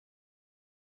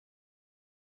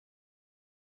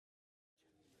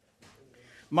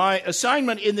My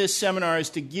assignment in this seminar is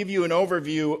to give you an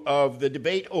overview of the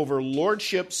debate over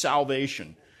Lordship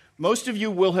salvation. Most of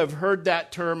you will have heard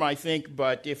that term, I think,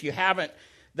 but if you haven't,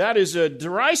 that is a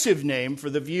derisive name for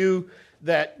the view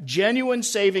that genuine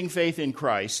saving faith in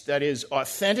Christ, that is,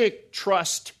 authentic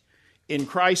trust in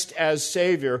Christ as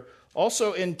Savior,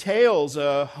 also entails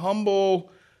a humble,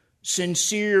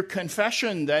 sincere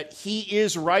confession that He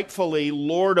is rightfully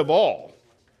Lord of all.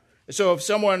 So if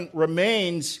someone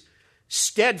remains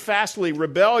steadfastly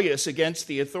rebellious against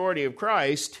the authority of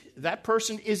Christ, that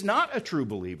person is not a true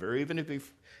believer, even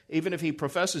if he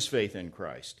professes faith in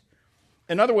Christ.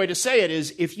 Another way to say it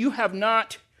is, if you have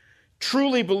not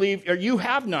truly believed, or you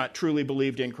have not truly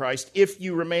believed in Christ, if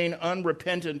you remain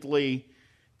unrepentantly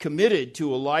committed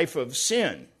to a life of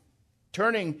sin,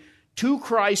 turning to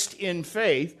Christ in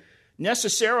faith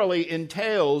necessarily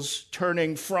entails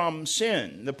turning from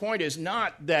sin. The point is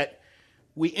not that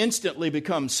we instantly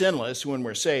become sinless when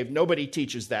we're saved. Nobody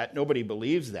teaches that. Nobody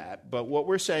believes that. But what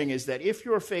we're saying is that if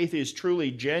your faith is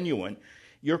truly genuine,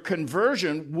 your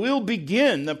conversion will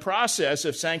begin the process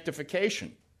of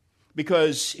sanctification.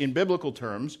 Because in biblical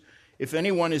terms, if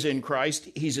anyone is in Christ,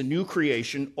 he's a new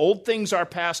creation. Old things are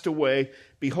passed away.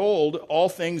 Behold, all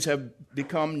things have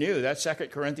become new. That's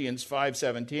 2 Corinthians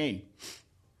 5:17.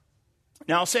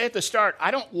 Now, I'll say at the start,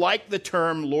 I don't like the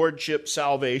term Lordship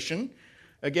salvation.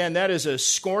 Again, that is a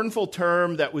scornful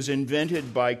term that was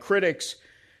invented by critics.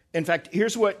 In fact,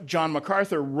 here's what John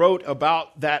MacArthur wrote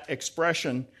about that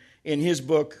expression in his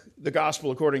book, The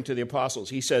Gospel According to the Apostles.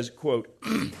 He says, quote,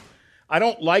 I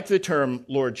don't like the term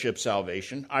Lordship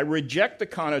salvation. I reject the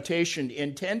connotation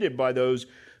intended by those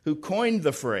who coined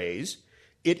the phrase.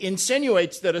 It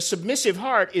insinuates that a submissive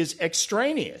heart is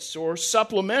extraneous or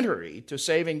supplementary to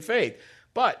saving faith.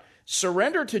 But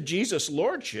surrender to Jesus'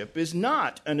 Lordship is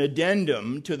not an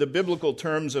addendum to the biblical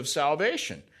terms of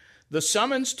salvation. The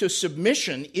summons to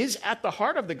submission is at the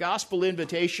heart of the gospel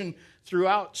invitation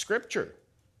throughout Scripture.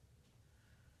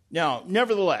 Now,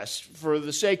 nevertheless, for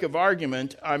the sake of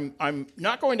argument, I'm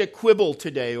not going to quibble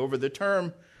today over the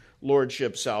term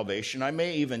Lordship salvation. I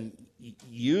may even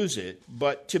use it,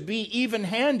 but to be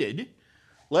even-handed,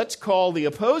 let's call the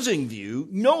opposing view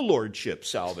no Lordship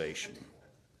salvation.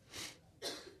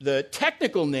 The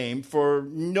technical name for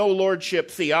no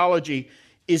Lordship theology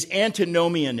is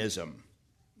antinomianism.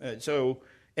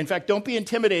 In fact, don't be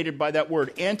intimidated by that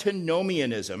word,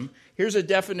 antinomianism. Here's a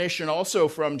definition also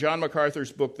from John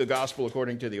MacArthur's book, The Gospel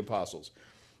According to the Apostles.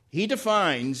 He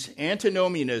defines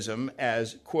antinomianism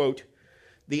as, quote,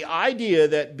 the idea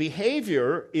that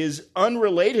behavior is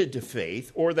unrelated to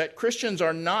faith or that Christians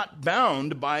are not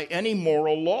bound by any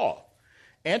moral law.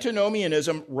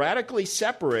 Antinomianism radically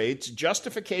separates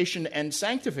justification and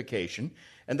sanctification,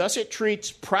 and thus it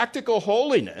treats practical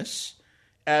holiness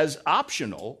as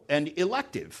optional and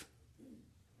elective.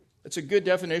 That's a good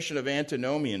definition of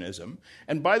antinomianism.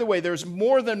 And by the way, there's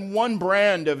more than one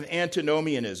brand of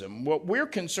antinomianism. What we're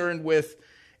concerned with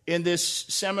in this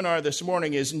seminar this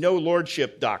morning is no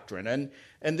Lordship doctrine.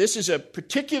 And this is a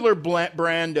particular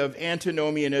brand of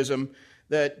antinomianism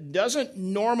that doesn't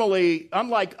normally,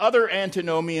 unlike other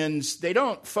antinomians, they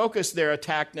don't focus their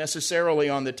attack necessarily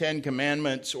on the Ten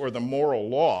Commandments or the moral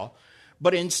law,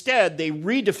 but instead they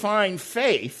redefine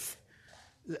faith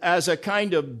as a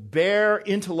kind of bare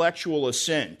intellectual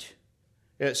assent.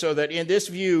 So that in this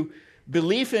view,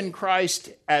 belief in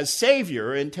Christ as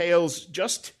Savior entails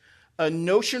just a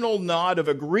notional nod of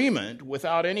agreement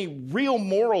without any real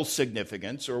moral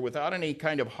significance or without any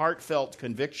kind of heartfelt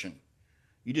conviction.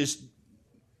 You just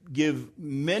give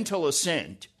mental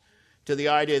assent to the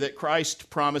idea that Christ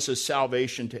promises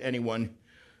salvation to anyone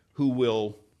who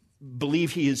will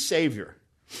believe He is Savior.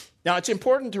 Now, it's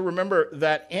important to remember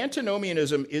that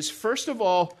antinomianism is, first of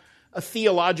all, a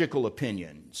theological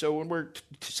opinion. So when we're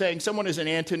saying someone is an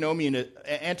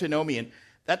antinomian,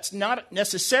 that's not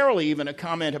necessarily even a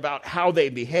comment about how they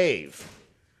behave.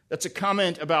 That's a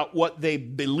comment about what they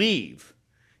believe.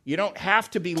 You don't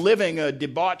have to be living a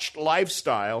debauched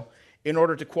lifestyle in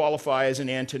order to qualify as an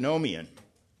antinomian.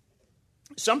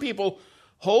 Some people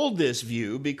hold this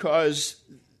view because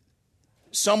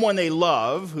someone they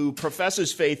love who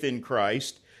professes faith in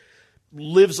Christ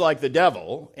lives like the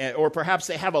devil, or perhaps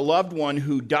they have a loved one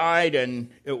who died and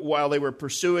while they were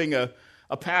pursuing a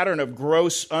pattern of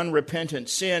gross, unrepentant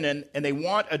sin, and they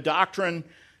want a doctrine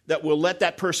that will let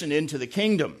that person into the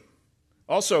kingdom.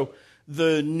 Also,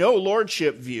 the no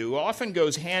Lordship view often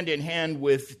goes hand in hand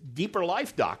with deeper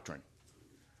life doctrine.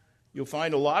 You'll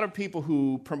find a lot of people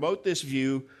who promote this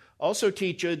view also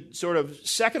teach a sort of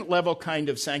second-level kind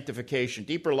of sanctification,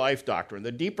 deeper life doctrine.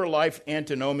 The deeper life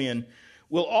antinomian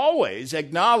will always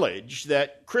acknowledge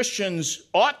that Christians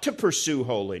ought to pursue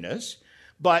holiness,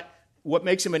 but what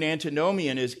makes him an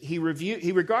antinomian is he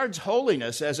regards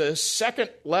holiness as a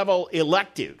second-level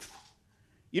elective.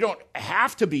 You don't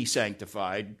have to be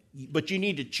sanctified, but you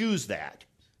need to choose that.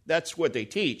 That's what they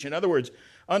teach. In other words,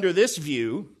 under this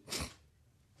view,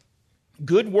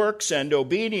 good works and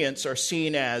obedience are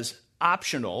seen as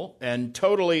optional and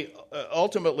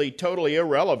ultimately totally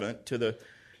irrelevant to the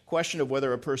question of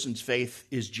whether a person's faith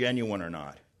is genuine or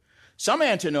not. Some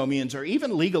antinomians are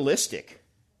even legalistic.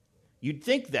 You'd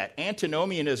think that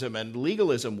antinomianism and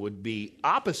legalism would be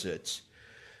opposites,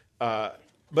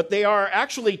 but they are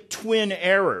actually twin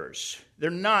errors. They're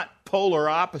not polar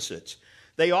opposites.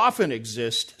 They often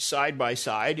exist side by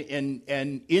side and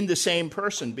in the same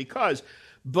person because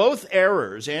both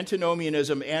errors,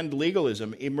 antinomianism and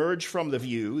legalism, emerge from the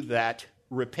view that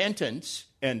repentance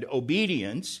and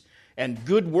obedience and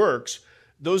good works,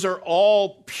 those are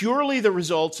all purely the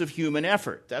results of human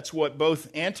effort. That's what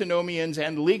both antinomians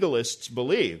and legalists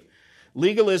believe.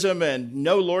 Legalism and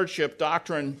no lordship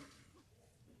doctrine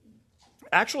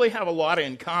actually have a lot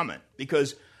in common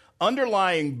because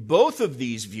underlying both of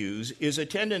these views is a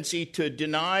tendency to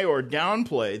deny or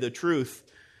downplay the truth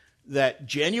that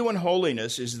genuine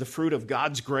holiness is the fruit of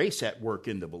God's grace at work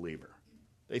in the believer.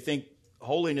 They think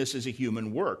holiness is a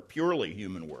human work, purely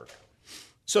human work.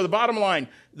 So the bottom line,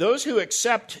 those who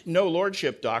accept no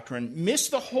lordship doctrine miss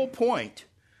the whole point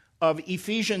of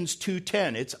Ephesians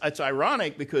 2:10. It's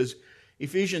ironic because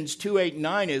Ephesians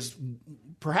 2:8-9 is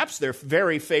perhaps their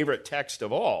very favorite text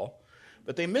of all,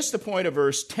 but they miss the point of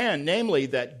verse 10, namely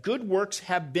that good works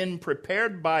have been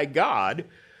prepared by God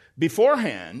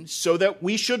beforehand so that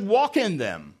we should walk in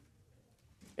them.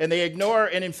 And they ignore,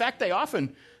 and in fact they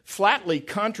often flatly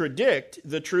contradict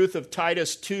the truth of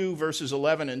Titus 2 verses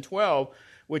 11 and 12,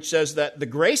 which says that the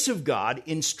grace of God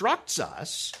instructs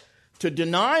us to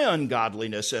deny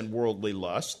ungodliness and worldly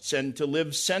lusts and to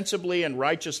live sensibly and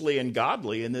righteously and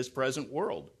godly in this present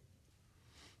world.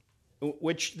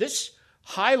 Which this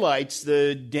highlights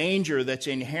the danger that's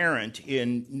inherent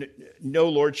in no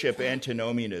lordship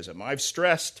antinomianism. I've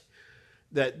stressed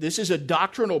that this is a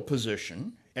doctrinal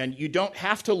position, and you don't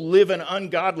have to live an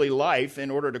ungodly life in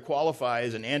order to qualify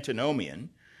as an antinomian,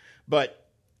 but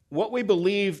what we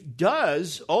believe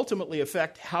does ultimately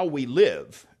affect how we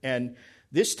live, and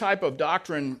this type of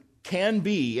doctrine can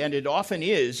be, and it often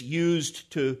is, used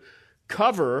to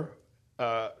cover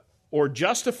or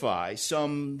justify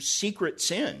some secret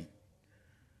sin.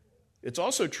 It's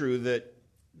also true that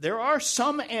there are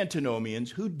some antinomians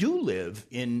who do live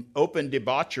in open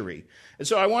debauchery. And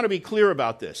so I want to be clear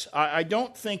about this. I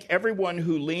don't think everyone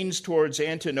who leans towards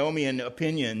antinomian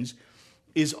opinions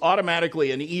is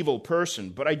automatically an evil person,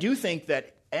 but I do think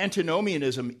that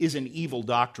antinomianism is an evil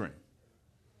doctrine.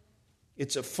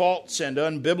 It's a false and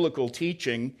unbiblical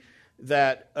teaching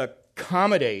that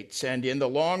accommodates and in the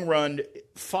long run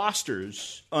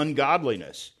fosters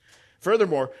ungodliness.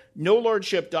 Furthermore, no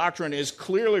lordship doctrine is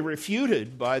clearly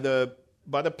refuted by the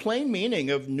plain meaning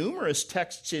of numerous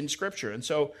texts in Scripture. And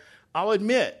so I'll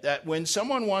admit that when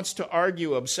someone wants to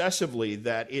argue obsessively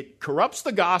that it corrupts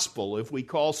the gospel if we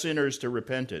call sinners to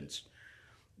repentance,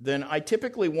 then I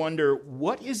typically wonder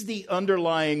what is the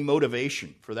underlying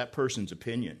motivation for that person's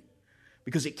opinion?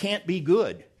 Because it can't be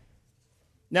good.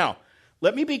 Now,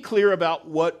 let me be clear about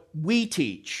what we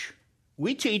teach.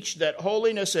 We teach that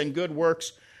holiness and good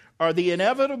works are the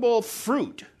inevitable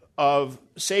fruit of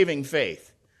saving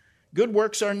faith. Good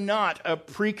works are not a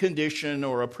precondition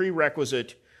or a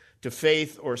prerequisite to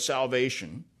faith or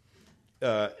salvation.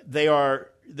 They're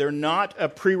not a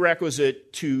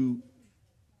prerequisite to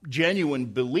genuine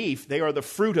belief. They are the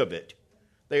fruit of it.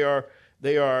 They are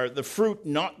the fruit,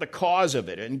 not the cause of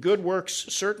it. And good works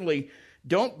certainly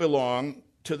don't belong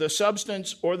to the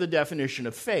substance or the definition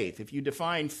of faith. If you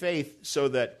define faith so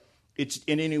that it's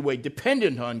in any way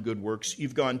dependent on good works,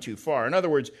 you've gone too far. In other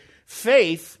words,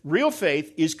 faith, real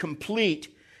faith, is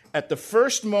complete at the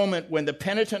first moment when the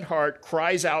penitent heart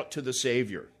cries out to the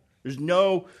Savior. There's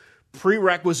no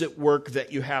prerequisite work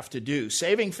that you have to do.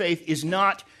 Saving faith is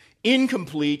not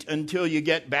incomplete until you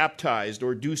get baptized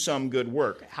or do some good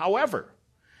work. However,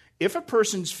 if a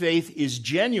person's faith is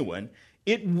genuine,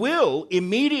 it will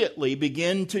immediately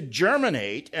begin to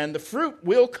germinate and the fruit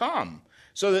will come.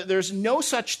 So that there's no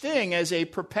such thing as a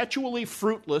perpetually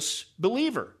fruitless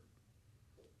believer.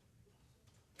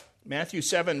 Matthew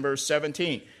 7, verse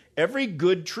 17. Every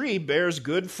good tree bears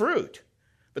good fruit,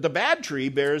 but the bad tree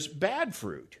bears bad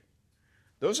fruit.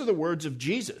 Those are the words of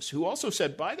Jesus, who also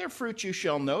said, by their fruits you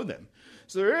shall know them.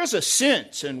 So there is a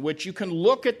sense in which you can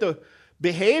look at the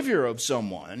behavior of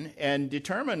someone and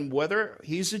determine whether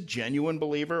he's a genuine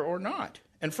believer or not.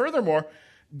 And furthermore,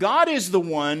 God is the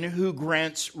one who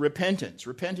grants repentance.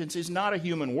 Repentance is not a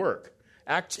human work.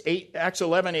 Acts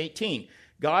 11:18.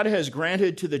 God has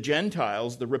granted to the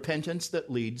Gentiles the repentance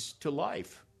that leads to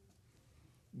life.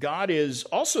 God is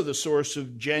also the source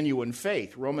of genuine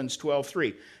faith. Romans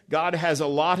 12:3. God has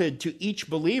allotted to each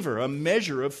believer a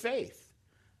measure of faith.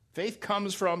 Faith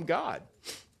comes from God.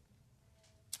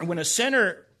 When a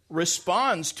sinner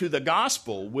responds to the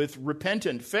gospel with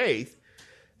repentant faith,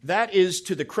 that is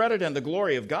to the credit and the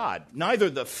glory of God. Neither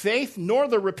the faith nor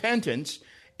the repentance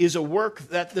is a work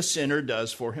that the sinner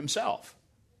does for himself.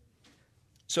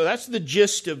 So that's the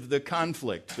gist of the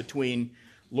conflict between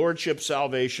lordship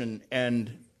salvation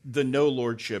and the no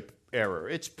lordship error.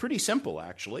 It's pretty simple,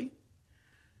 actually.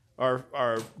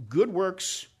 Are good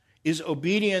works, is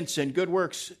obedience and good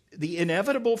works the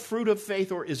inevitable fruit of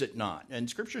faith, or is it not? And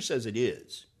Scripture says it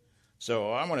is.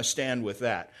 So I want to stand with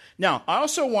that. Now, I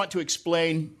also want to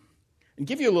explain and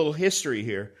give you a little history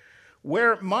here,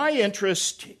 where my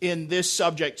interest in this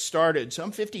subject started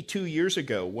some 52 years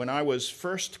ago when I was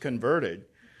first converted.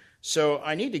 So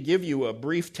I need to give you a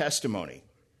brief testimony.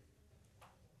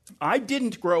 I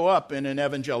didn't grow up in an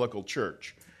evangelical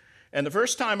church. And the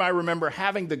first time I remember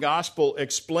having the gospel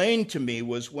explained to me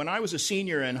was when I was a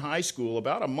senior in high school,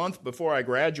 about a month before I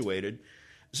graduated.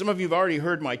 Some of you have already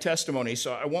heard my testimony,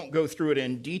 so I won't go through it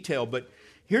in detail, but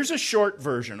here's a short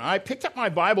version. I picked up my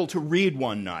Bible to read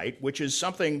one night, which is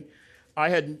something I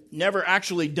had never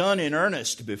actually done in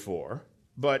earnest before.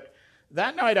 But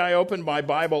that night I opened my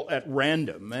Bible at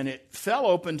random, and it fell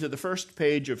open to the first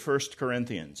page of 1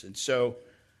 Corinthians. And so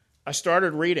I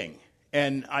started reading,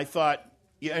 and I thought,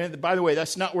 yeah, by the way,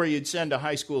 that's not where you'd send a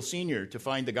high school senior to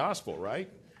find the gospel, right?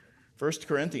 1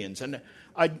 Corinthians. And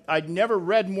I'd never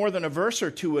read more than a verse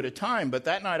or two at a time, but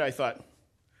that night I thought,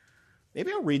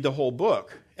 maybe I'll read the whole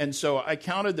book. And so I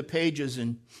counted the pages,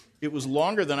 and it was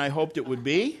longer than I hoped it would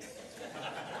be.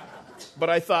 But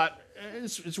I thought,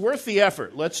 it's worth the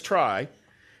effort. Let's try.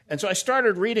 And so I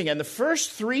started reading, and the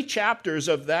first 3 chapters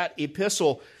of that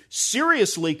epistle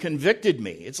seriously convicted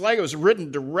me. It's like it was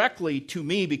written directly to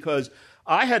me because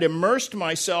I had immersed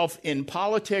myself in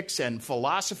politics and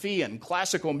philosophy and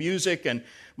classical music, and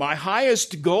my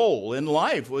highest goal in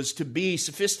life was to be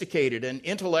sophisticated and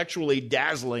intellectually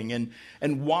dazzling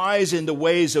and wise in the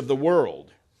ways of the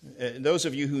world. Those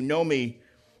of you who know me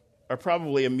are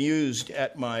probably amused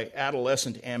at my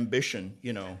adolescent ambition,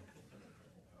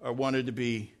 I wanted to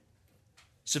be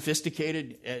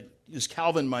sophisticated. As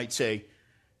Calvin might say,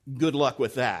 good luck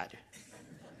with that.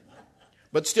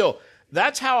 But still,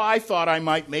 that's how I thought I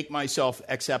might make myself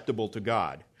acceptable to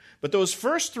God. But those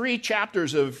first 3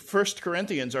 chapters of 1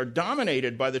 Corinthians are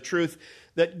dominated by the truth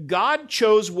that God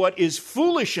chose what is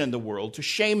foolish in the world to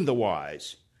shame the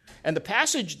wise. And the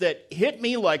passage that hit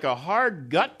me like a hard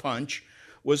gut punch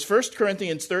was 1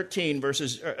 Corinthians 3,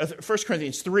 verses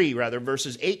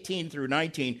 18 through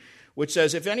 19, which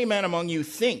says, "If any man among you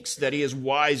thinks that he is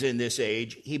wise in this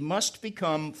age, he must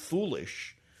become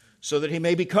foolish, so that he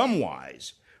may become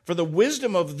wise. For the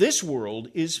wisdom of this world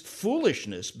is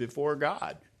foolishness before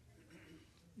God."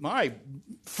 My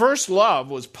first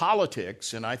love was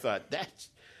politics, and I thought,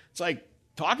 it's like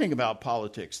talking about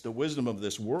politics, the wisdom of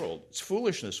this world. It's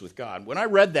foolishness with God. When I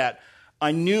read that,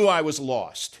 I knew I was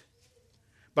lost.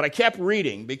 But I kept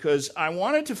reading because I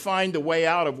wanted to find the way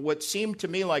out of what seemed to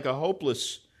me like a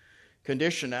hopeless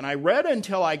condition. And I read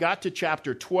until I got to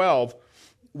chapter 12,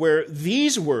 where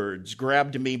these words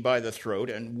grabbed me by the throat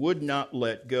and would not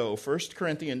let go. 1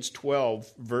 Corinthians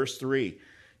 12, verse 3.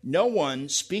 "No one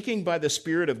speaking by the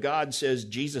Spirit of God says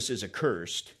Jesus is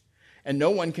accursed, and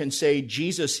no one can say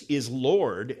Jesus is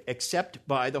Lord except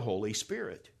by the Holy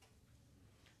Spirit."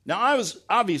 Now, I was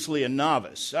obviously a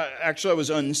novice. Actually, I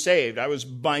was unsaved. I was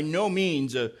by no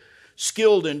means a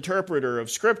skilled interpreter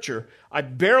of Scripture. I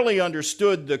barely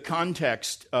understood the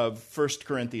context of 1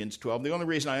 Corinthians 12. The only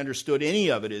reason I understood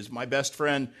any of it is my best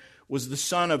friend was the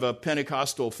son of a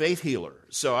Pentecostal faith healer.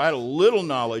 So I had a little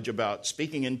knowledge about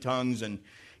speaking in tongues and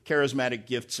charismatic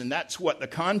gifts, and that's what the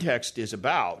context is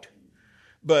about.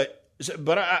 But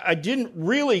I didn't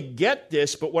really get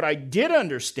this, but what I did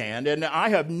understand, and I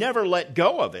have never let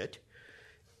go of it,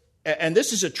 and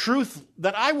this is a truth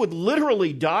that I would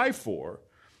literally die for,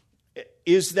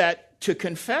 is that to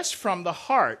confess from the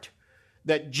heart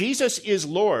that Jesus is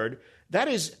Lord, that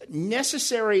is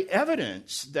necessary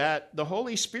evidence that the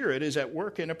Holy Spirit is at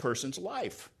work in a person's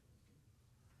life.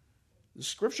 The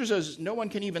Scripture says no one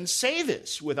can even say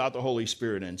this without the Holy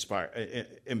Spirit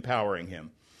empowering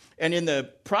him. And in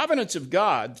the providence of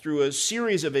God, through a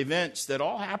series of events that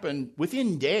all happened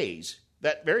within days,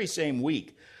 that very same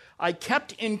week, I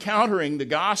kept encountering the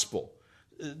gospel.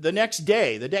 The next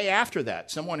day, the day after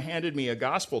that, someone handed me a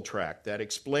gospel tract that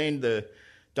explained the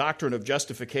doctrine of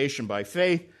justification by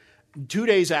faith. 2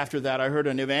 days after that, I heard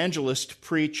an evangelist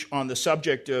preach on the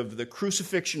subject of the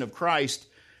crucifixion of Christ,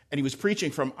 and he was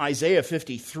preaching from Isaiah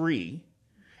 53,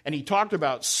 and he talked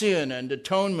about sin and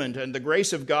atonement and the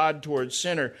grace of God towards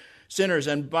sinners,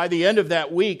 and by the end of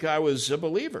that week, I was a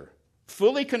believer,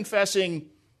 fully confessing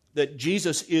that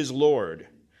Jesus is Lord.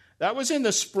 That was in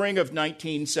the spring of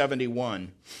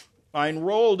 1971. I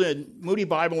enrolled in Moody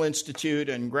Bible Institute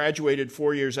and graduated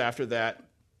 4 years after that.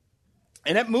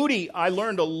 And at Moody, I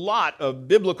learned a lot of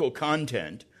biblical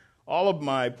content. All of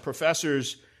my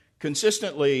professors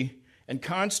consistently and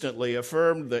constantly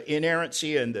affirmed the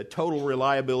inerrancy and the total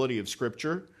reliability of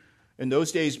Scripture. In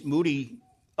those days, Moody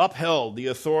upheld the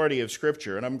authority of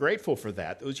Scripture, and I'm grateful for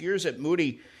that. Those years at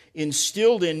Moody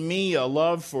instilled in me a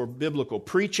love for biblical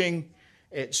preaching.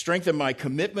 It strengthened my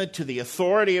commitment to the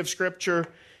authority of Scripture,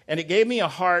 and it gave me a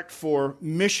heart for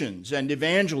missions and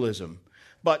evangelism.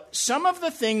 But some of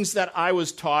the things that I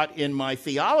was taught in my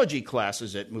theology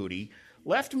classes at Moody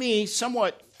left me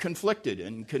somewhat conflicted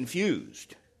and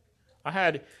confused. I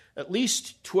had at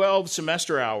least 12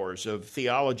 semester hours of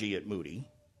theology at Moody.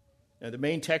 The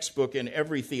main textbook in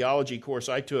every theology course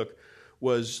I took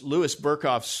was Louis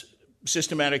Berkhof's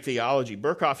Systematic Theology.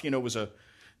 Berkhof, was a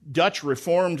Dutch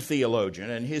Reformed theologian,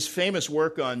 and his famous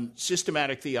work on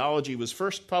systematic theology was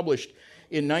first published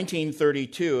in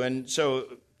 1932, and so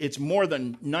it's more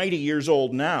than 90 years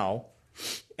old now,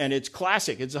 and it's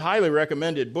classic. It's a highly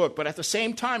recommended book, but at the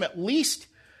same time, at least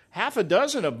half a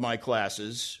dozen of my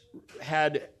classes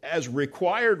had as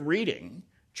required reading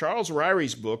Charles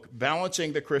Ryrie's book,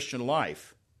 Balancing the Christian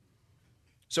Life.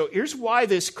 So here's why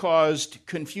this caused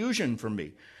confusion for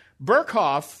me.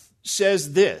 Berkhof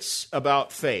says this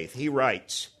about faith. He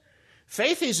writes,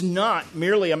 "Faith is not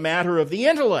merely a matter of the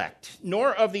intellect,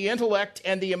 nor of the intellect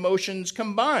and the emotions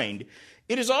combined.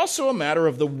 It is also a matter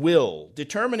of the will,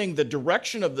 determining the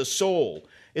direction of the soul.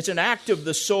 It's an act of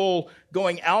the soul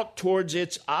going out towards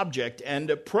its object and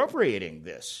appropriating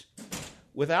this.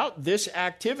 Without this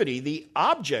activity, the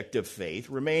object of faith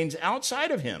remains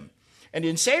outside of him. And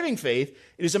in saving faith,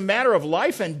 it is a matter of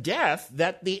life and death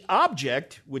that the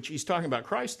object," which he's talking about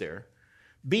Christ there,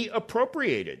 "be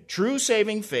appropriated. True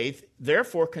saving faith,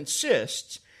 therefore,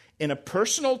 consists in a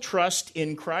personal trust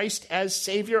in Christ as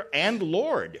Savior and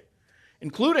Lord,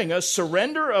 including a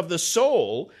surrender of the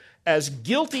soul as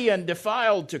guilty and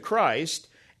defiled to Christ,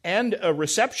 and a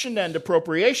reception and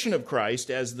appropriation of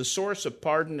Christ as the source of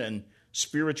pardon and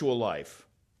spiritual life."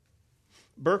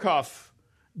 Berkhof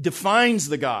defines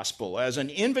the gospel as an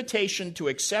invitation to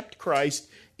accept Christ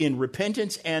in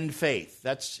repentance and faith.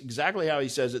 That's exactly how he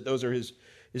says it. Those are his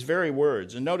very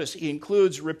words. And notice he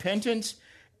includes repentance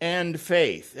and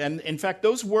faith. And in fact,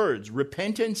 those words,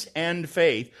 repentance and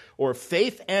faith, or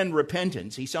faith and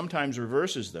repentance, he sometimes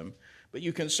reverses them. But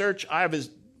you can search, I have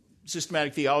his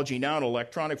Systematic Theology now in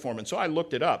electronic form, and so I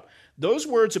looked it up. Those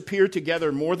words appear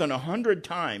together more than 100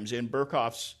 times in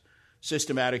Berkhof's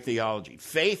Systematic Theology.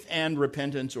 Faith and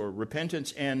repentance, or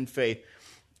repentance and faith.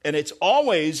 And it's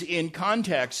always in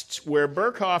contexts where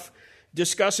Berkhof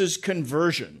discusses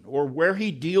conversion, or where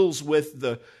he deals with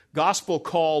the gospel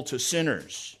call to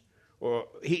sinners. Or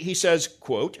he says,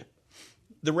 quote,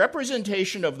 "The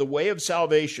representation of the way of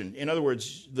salvation," in other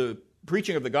words, the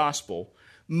preaching of the gospel,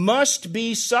 "must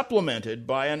be supplemented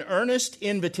by an earnest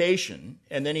invitation,"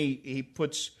 and then he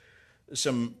puts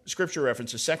some scripture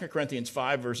references, 2 Corinthians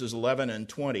 5, verses 11 and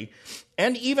 20,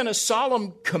 "and even a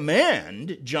solemn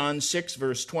command," John 6,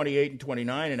 verse 28 and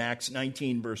 29, and Acts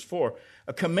 19, verse 4,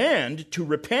 "a command to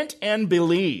repent and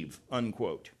believe,"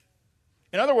 unquote.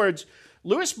 In other words,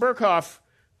 Louis Berkhof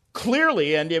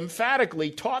clearly and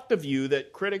emphatically taught the view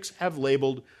that critics have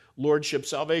labeled Lordship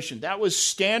salvation. That was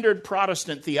standard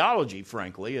Protestant theology,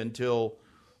 frankly, until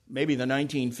maybe the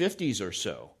 1950s or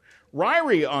so.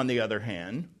 Ryrie, on the other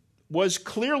hand, was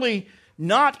clearly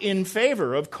not in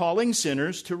favor of calling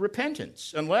sinners to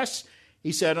repentance, unless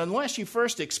you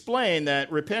first explain that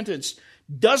repentance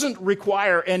doesn't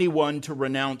require anyone to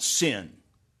renounce sin.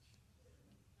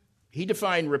 He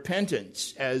defined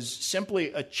repentance as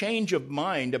simply a change of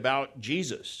mind about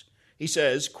Jesus. He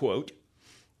says, quote,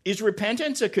 "Is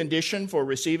repentance a condition for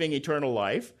receiving eternal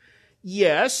life?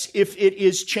 Yes, if it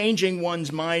is changing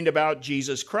one's mind about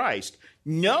Jesus Christ.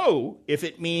 No, if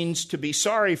it means to be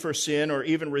sorry for sin or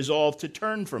even resolve to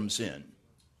turn from sin."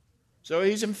 So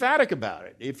he's emphatic about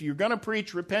it. If you're going to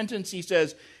preach repentance, he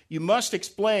says, you must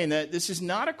explain that this is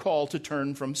not a call to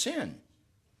turn from sin.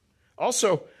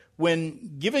 Also,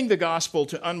 when giving the gospel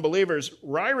to unbelievers,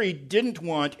 Ryrie didn't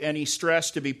want any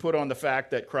stress to be put on the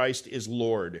fact that Christ is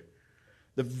Lord.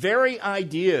 The very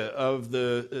idea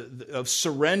of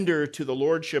surrender to the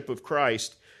lordship of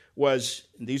Christ was,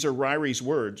 these are Ryrie's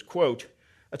words, quote,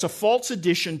 "It's a false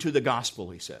addition to the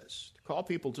gospel," he says, to call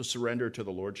people to surrender to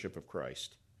the lordship of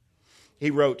Christ.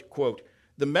 He wrote, quote,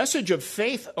 "The message of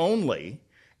faith only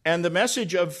and the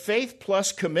message of faith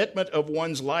plus commitment of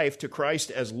one's life to Christ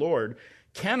as Lord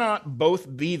cannot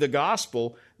both be the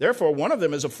gospel. Therefore, one of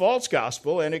them is a false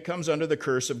gospel, and it comes under the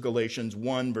curse of Galatians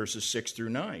 1, verses 6 through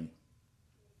 9.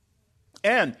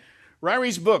 And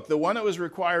Ryrie's book, the one that was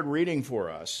required reading for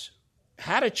us,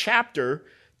 had a chapter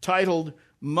titled,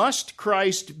 "Must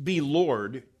Christ Be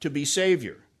Lord to Be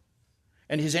Savior?"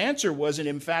 And his answer was an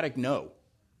emphatic no.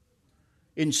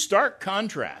 In stark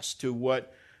contrast to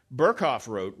what Berkhoff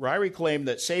wrote, Ryrie claimed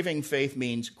that saving faith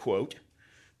means, quote,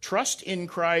 trust in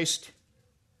Christ.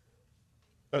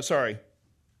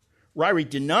 Ryrie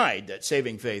denied that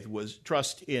saving faith was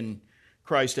trust in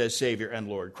Christ as Savior and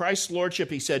Lord. Christ's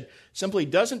Lordship, he said, simply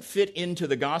doesn't fit into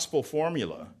the gospel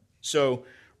formula. So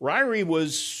Ryrie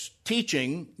was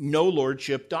teaching no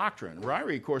Lordship doctrine.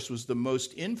 Ryrie, of course, was the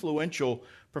most influential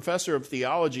professor of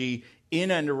theology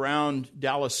in and around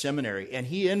Dallas Seminary, and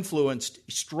he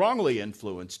strongly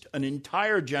influenced an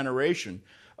entire generation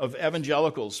of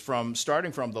evangelicals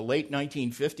starting from the late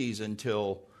 1950s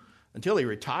until he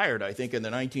retired, I think, in the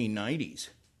 1990s.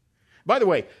 By the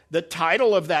way, the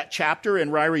title of that chapter in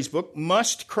Ryrie's book,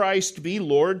 "Must Christ Be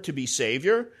Lord to Be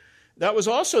Savior?" that was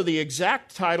also the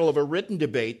exact title of a written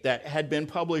debate that had been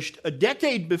published a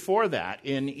decade before that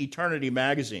in Eternity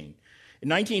magazine. In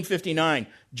 1959,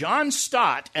 John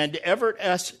Stott and Everett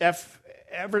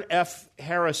F.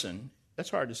 Harrison, that's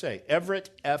hard to say,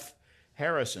 Everett F.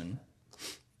 Harrison,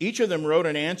 each of them wrote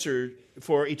an answer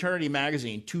for Eternity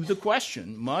magazine to the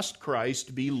question, must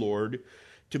Christ be Lord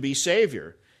to be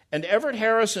Savior? And Everett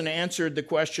Harrison answered the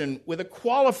question with a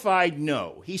qualified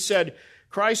no. He said,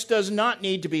 Christ does not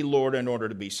need to be Lord in order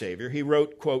to be Savior. He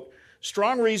wrote, quote,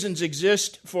 strong reasons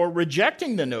exist for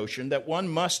rejecting the notion that one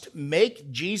must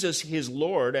make Jesus his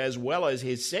Lord as well as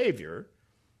his Savior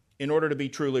in order to be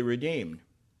truly redeemed.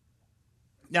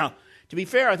 Now, to be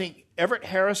fair, I think Everett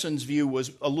Harrison's view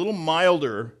was a little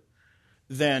milder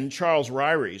than Charles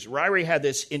Ryrie's. Ryrie had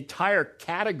this entire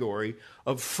category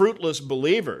of fruitless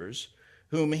believers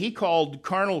whom he called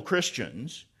carnal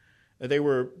Christians. They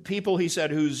were people, he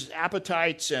said, whose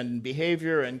appetites and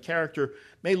behavior and character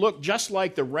may look just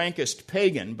like the rankest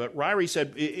pagan, but Ryrie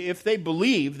said if they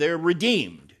believe, they're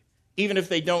redeemed, even if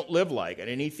they don't live like it.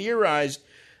 And he theorized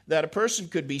that a person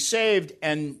could be saved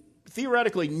and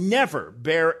theoretically never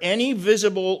bear any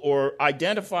visible or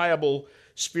identifiable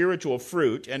spiritual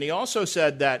fruit. And he also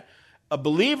said that a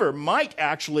believer might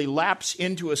actually lapse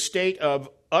into a state of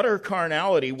utter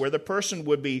carnality where the person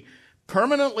would be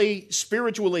permanently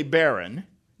spiritually barren,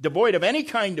 devoid of any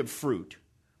kind of fruit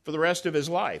for the rest of his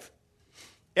life.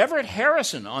 Everett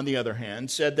Harrison, on the other hand,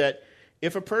 said that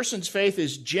if a person's faith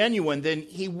is genuine, then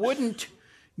he wouldn't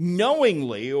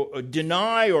knowingly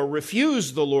deny or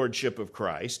refuse the lordship of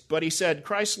Christ, but he said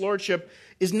Christ's lordship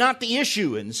is not the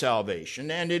issue in salvation,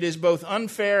 and it is both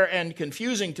unfair and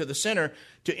confusing to the sinner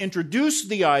to introduce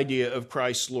the idea of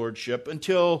Christ's lordship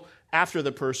until after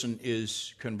the person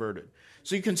is converted.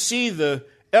 So you can see the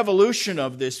evolution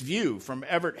of this view from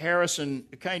Everett Harrison,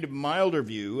 a kind of milder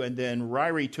view, and then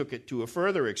Ryrie took it to a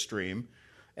further extreme,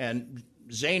 and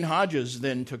Zane Hodges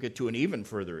then took it to an even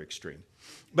further extreme.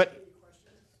 But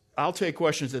I'll take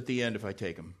questions at the end if I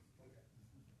take them.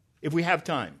 If we have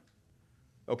time.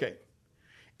 Okay.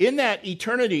 In that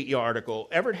Eternity article,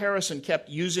 Everett Harrison kept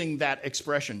using that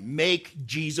expression, make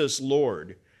Jesus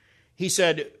Lord. He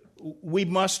said, we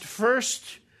must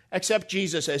first accept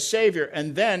Jesus as Savior,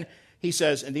 and then, he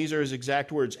says, and these are his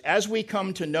exact words, as we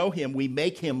come to know him, we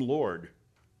make him Lord.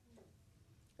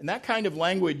 And that kind of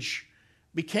language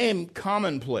became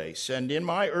commonplace. And in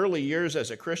my early years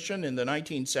as a Christian in the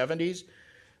 1970s,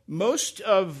 most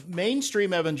of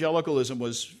mainstream evangelicalism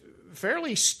was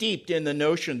fairly steeped in the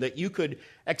notion that you could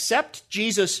accept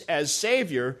Jesus as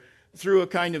Savior through a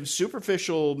kind of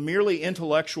superficial, merely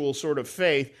intellectual sort of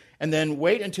faith, and then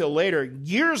wait until later,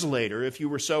 years later, if you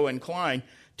were so inclined,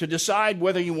 to decide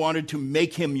whether you wanted to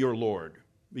make him your Lord.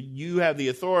 You have the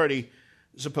authority,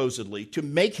 supposedly, to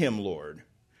make him Lord.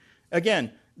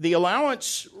 Again, the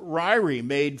allowance Ryrie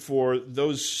made for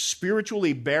those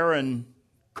spiritually barren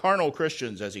carnal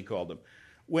Christians, as he called them,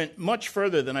 went much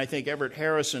further than I think Everett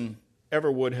Harrison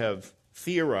ever would have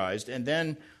theorized. And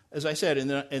then, as I said, in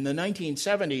the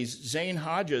 1970s, Zane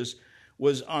Hodges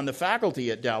was on the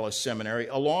faculty at Dallas Seminary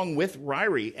along with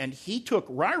Ryrie, and he took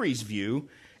Ryrie's view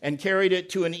and carried it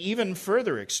to an even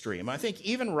further extreme. I think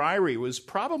even Ryrie was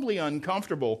probably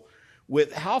uncomfortable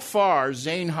with how far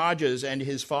Zane Hodges and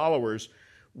his followers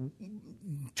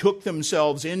took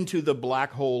themselves into the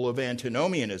black hole of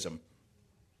antinomianism.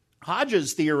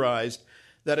 Hodges theorized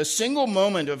that a single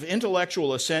moment of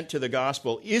intellectual assent to the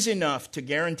gospel is enough to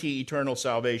guarantee eternal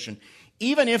salvation,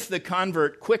 even if the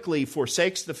convert quickly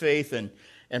forsakes the faith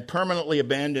and permanently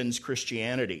abandons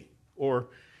Christianity. Or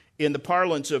in the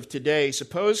parlance of today,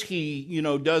 suppose he,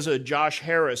 does a Josh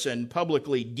Harris and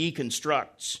publicly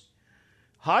deconstructs.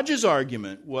 Hodges'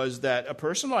 argument was that a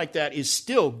person like that is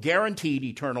still guaranteed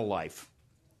eternal life.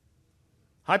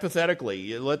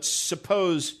 Hypothetically, let's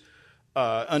suppose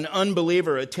an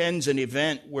unbeliever attends an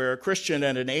event where a Christian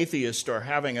and an atheist are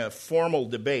having a formal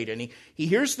debate, and he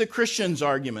hears the Christian's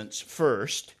arguments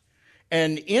first,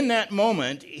 and in that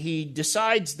moment, he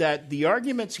decides that the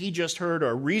arguments he just heard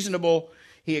are reasonable.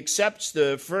 He accepts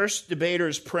the first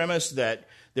debater's premise that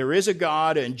there is a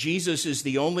God and Jesus is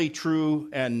the only true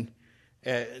and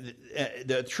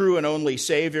the true and only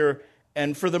Savior,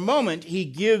 and for the moment, he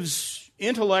gives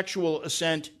intellectual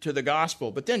assent to the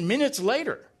gospel. But then minutes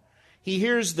later, he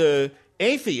hears the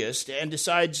atheist and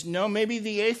decides, no, maybe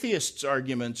the atheist's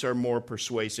arguments are more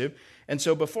persuasive. And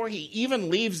so before he even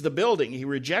leaves the building, he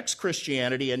rejects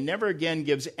Christianity and never again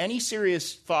gives any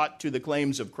serious thought to the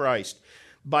claims of Christ.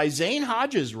 By Zane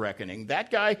Hodges' reckoning, that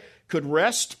guy could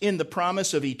rest in the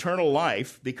promise of eternal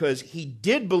life because he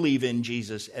did believe in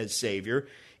Jesus as Savior,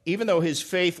 even though his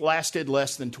faith lasted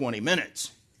less than 20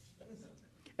 minutes.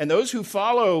 And those who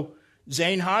follow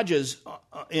Zane Hodges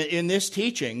in this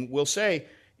teaching will say,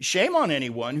 shame on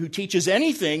anyone who teaches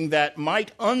anything that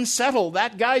might unsettle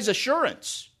that guy's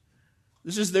assurance.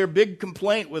 This is their big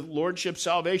complaint with Lordship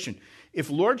salvation. If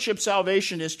Lordship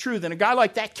salvation is true, then a guy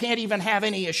like that can't even have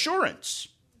any assurance.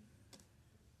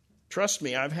 Trust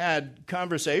me, I've had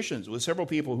conversations with several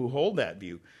people who hold that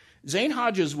view. Zane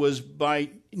Hodges was by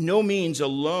no means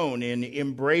alone in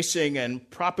embracing and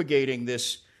propagating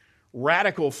this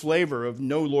radical flavor of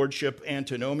no lordship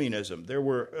antinomianism. There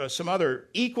were some other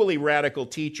equally radical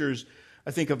teachers.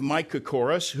 I think of Mike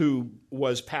Kokoris, who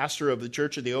was pastor of the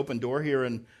Church of the Open Door here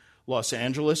in Los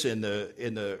Angeles in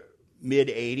the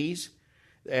mid-'80s,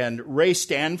 and Ray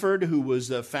Stanford, who was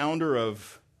the founder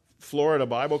of Florida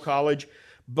Bible College.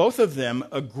 Both of them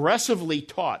aggressively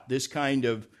taught this kind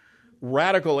of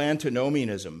radical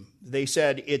antinomianism. They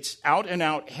said it's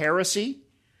out-and-out heresy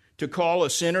to call a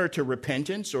sinner to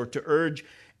repentance or to urge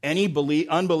any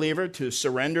unbeliever to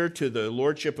surrender to the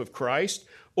lordship of Christ.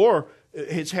 Or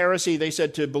it's heresy, they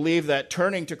said, to believe that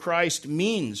turning to Christ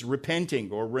means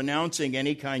repenting or renouncing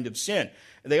any kind of sin.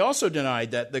 They also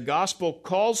denied that the gospel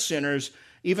calls sinners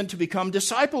even to become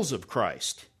disciples of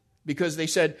Christ, because they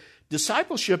said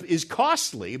discipleship is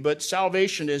costly, but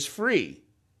salvation is free.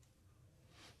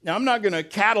 Now, I'm not going to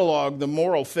catalog the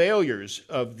moral failures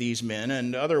of these men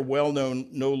and other well-known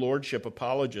no-lordship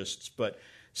apologists, but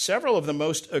several of the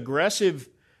most aggressive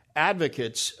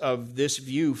advocates of this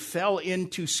view fell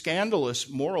into scandalous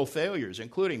moral failures,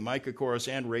 including Mike Kokoris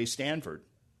and Ray Stanford.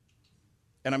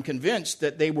 And I'm convinced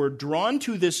that they were drawn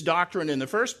to this doctrine in the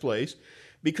first place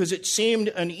because it seemed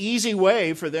an easy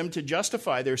way for them to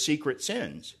justify their secret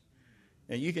sins.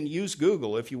 And you can use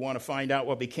Google if you want to find out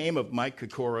what became of Mike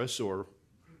Kokoris or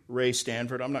Ray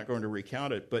Stanford. I'm not going to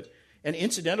recount it. And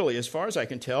incidentally, as far as I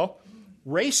can tell,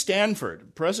 Ray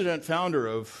Stanford, president founder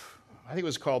of, I think it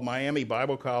was called Miami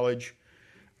Bible College,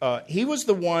 he was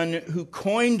the one who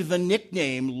coined the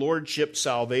nickname Lordship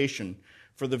salvation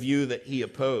for the view that he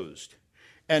opposed.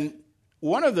 And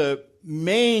one of the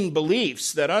main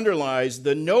beliefs that underlies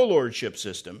the no lordship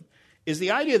system is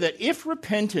the idea that if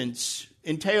repentance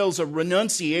entails a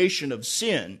renunciation of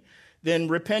sin, then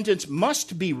repentance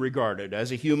must be regarded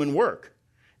as a human work.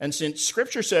 And since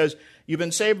Scripture says you've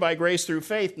been saved by grace through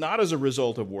faith, not as a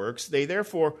result of works, they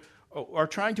therefore are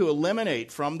trying to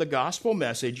eliminate from the gospel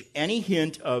message any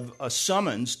hint of a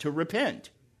summons to repent.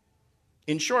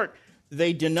 In short,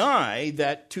 they deny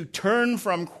that to turn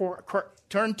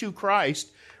to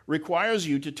Christ requires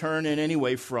you to turn in any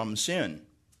way from sin.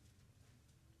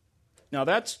 Now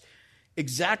that's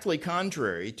exactly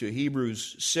contrary to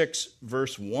Hebrews 6,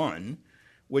 verse 1,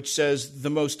 which says the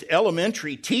most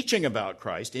elementary teaching about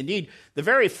Christ, indeed, the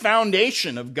very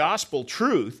foundation of gospel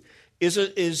truth,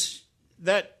 is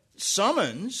that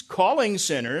summons calling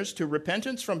sinners to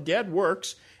repentance from dead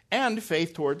works and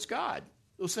faith towards God.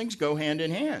 Those things go hand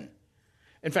in hand.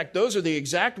 In fact, those are the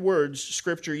exact words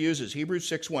Scripture uses, Hebrews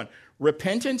 6:1,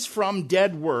 repentance from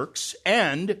dead works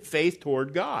and faith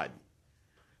toward God.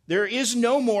 There is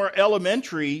no more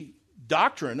elementary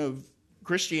doctrine of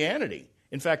Christianity.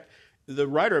 In fact, the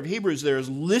writer of Hebrews there is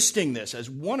listing this as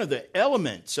one of the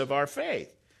elements of our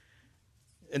faith.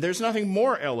 And there's nothing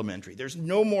more elementary. There's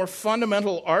no more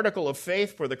fundamental article of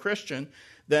faith for the Christian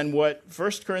than what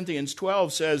 1 Corinthians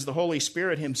 12 says the Holy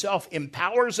Spirit himself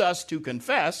empowers us to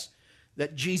confess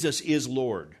that Jesus is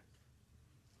Lord.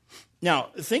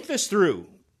 Now, think this through.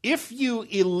 If you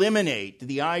eliminate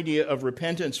the idea of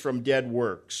repentance from dead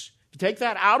works, if you take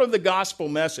that out of the gospel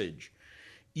message,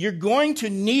 you're going to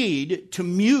need to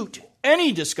mute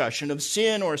any discussion of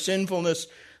sin or sinfulness,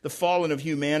 the fallen of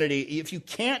humanity. If you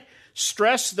can't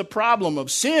stress the problem of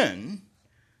sin,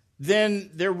 then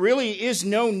there really is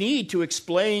no need to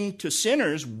explain to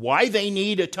sinners why they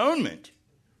need atonement.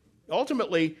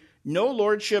 Ultimately, no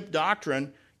lordship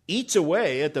doctrine eats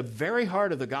away at the very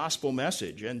heart of the gospel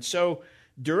message. And so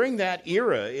during that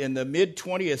era in the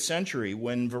mid-20th century,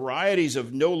 when varieties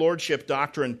of no lordship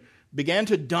doctrine began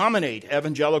to dominate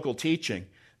evangelical teaching,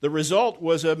 the result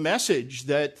was a message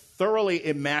that thoroughly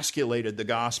emasculated the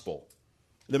gospel.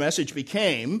 The message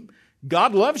became,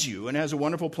 God loves you and has a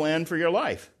wonderful plan for your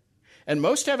life. And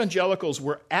most evangelicals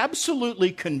were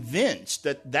absolutely convinced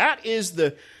that that is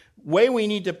the way we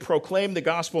need to proclaim the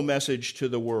gospel message to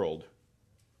the world.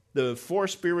 The 4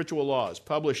 Spiritual Laws,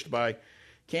 published by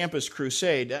Campus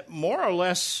Crusade, that more or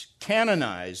less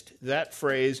canonized that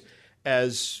phrase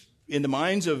as, in the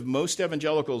minds of most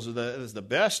evangelicals, as the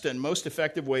best and most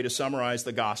effective way to summarize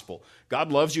the gospel.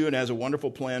 God loves you and has a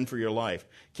wonderful plan for your life.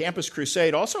 Campus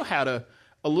Crusade also had a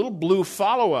little blue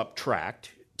follow-up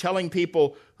tract telling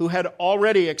people who had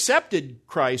already accepted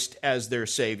Christ as their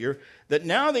Savior that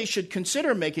now they should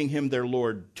consider making him their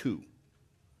Lord too.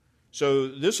 So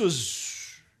this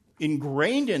was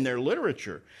ingrained in their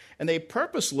literature, and they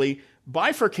purposely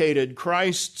bifurcated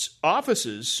Christ's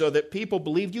offices so that people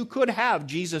believed you could have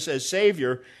Jesus as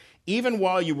Savior even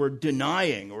while you were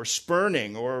denying or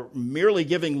spurning or merely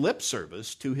giving lip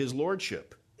service to his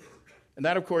lordship. And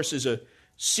that, of course, is a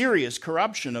serious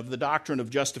corruption of the doctrine of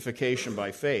justification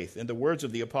by faith. In the words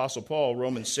of the Apostle Paul,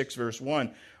 Romans 6, verse 1,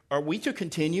 are we to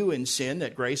continue in sin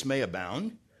that grace may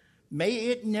abound? May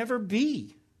it never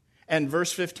be. And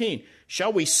verse 15,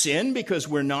 shall we sin because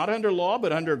we're not under law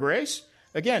but under grace?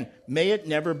 Again, may it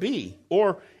never be.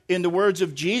 Or in the words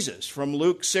of Jesus from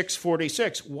Luke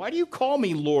 6:46, why do you call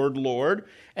me Lord, Lord,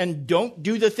 and don't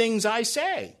do the things I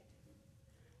say?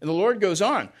 And the Lord goes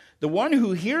on, the one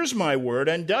who hears my word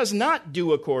and does not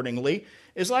do accordingly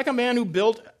is like a man who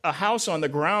built a house on the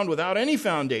ground without any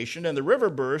foundation, and the river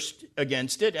burst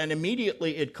against it, and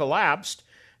immediately it collapsed,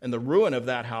 and the ruin of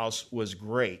that house was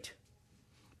great.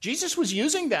 Jesus was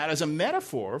using that as a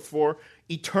metaphor for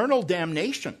eternal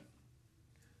damnation.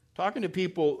 Talking to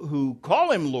people who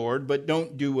call him Lord but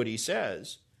don't do what he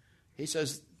says. He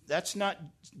says that's not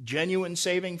genuine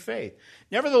saving faith.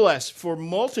 Nevertheless, for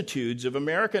multitudes of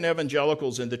American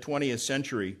evangelicals in the 20th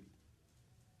century,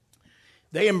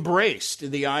 they embraced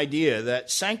the idea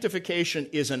that sanctification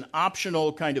is an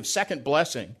optional kind of second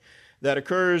blessing that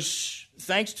occurs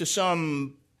thanks to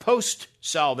some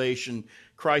post-salvation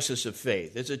crisis of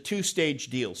faith. It's a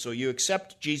 2-stage deal. So you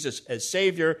accept Jesus as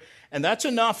Savior, and that's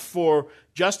enough for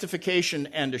justification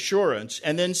and assurance.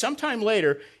 And then sometime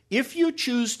later, if you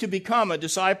choose to become a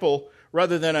disciple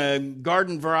rather than a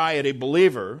garden variety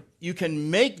believer, you can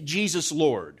make Jesus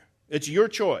Lord. It's your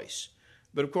choice.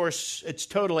 But of course, it's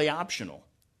totally optional.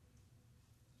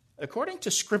 According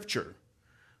to Scripture,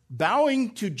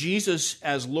 bowing to Jesus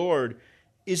as Lord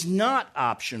is not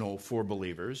optional for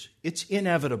believers. It's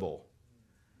inevitable.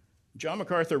 John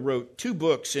MacArthur wrote 2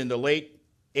 books in the late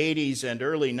 80s and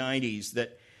early 90s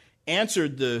that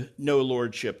answered the no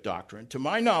lordship doctrine. To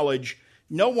my knowledge,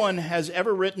 no one has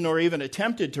ever written or even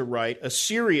attempted to write a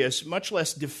serious, much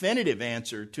less definitive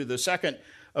answer to the second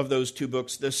of those 2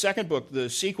 books. The second book, the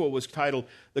sequel, was titled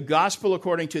The Gospel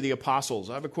According to the Apostles.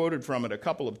 I've quoted from it a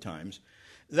couple of times.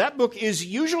 That book is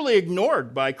usually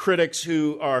ignored by critics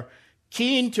who are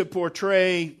keen to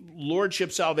portray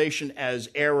lordship salvation as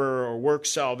error or works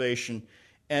salvation.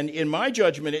 And in my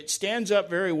judgment, it stands up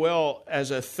very well as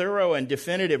a thorough and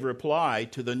definitive reply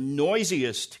to the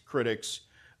noisiest critics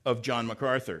of John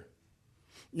MacArthur.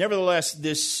 Nevertheless,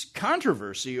 this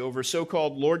controversy over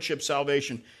so-called lordship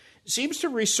salvation seems to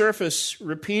resurface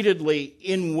repeatedly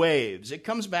in waves. It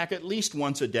comes back at least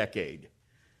once a decade.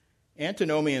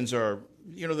 Antinomians are,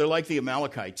 they're like the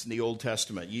Amalekites in the Old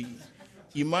Testament.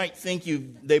 You might think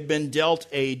they've been dealt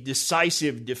a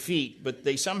decisive defeat, but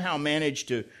they somehow manage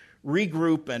to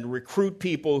regroup and recruit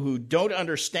people who don't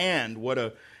understand what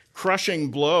a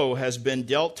crushing blow has been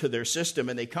dealt to their system,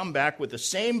 and they come back with the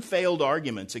same failed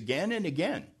arguments again and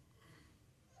again.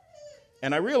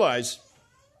 And I realize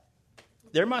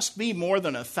there must be more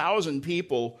than 1,000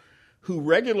 people who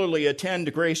regularly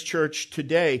attend Grace Church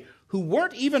today who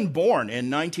weren't even born in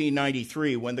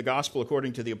 1993 when the Gospel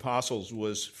According to the Apostles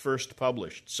was first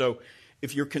published. So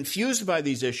if you're confused by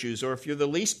these issues, or if you're the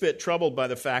least bit troubled by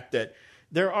the fact that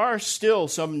there are still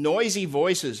some noisy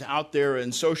voices out there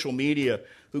in social media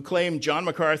who claim John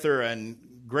MacArthur and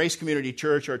Grace Community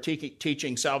Church are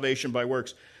teaching salvation by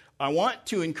works, I want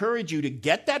to encourage you to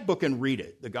get that book and read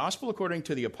it, The Gospel According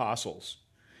to the Apostles.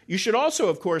 You should also,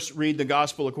 of course, read The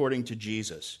Gospel According to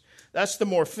Jesus. That's the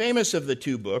more famous of the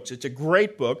two books. It's a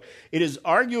great book. It is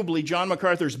arguably John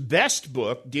MacArthur's best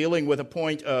book dealing with a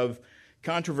point of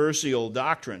controversial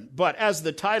doctrine. But as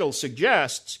the title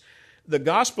suggests, The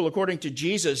Gospel According to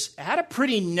Jesus had a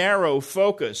pretty narrow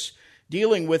focus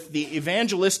dealing with the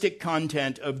evangelistic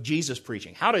content of Jesus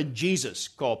preaching. How did Jesus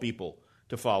call people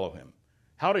to follow him?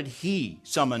 How did he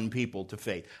summon people to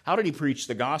faith? How did he preach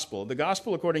the gospel? The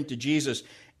Gospel According to Jesus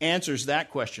answers that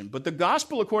question. But the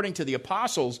Gospel According to the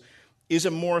Apostles is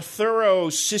a more thorough,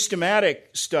 systematic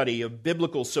study of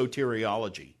biblical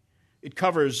soteriology. It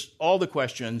covers all the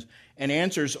questions and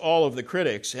answers all of the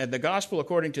critics. And the Gospel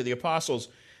According to the Apostles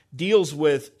deals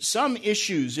with some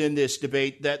issues in this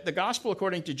debate that the Gospel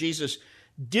According to Jesus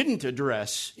didn't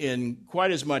address in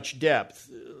quite as much depth,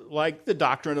 like the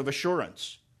doctrine of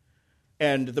assurance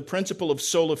and the principle of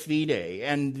sola fide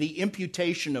and the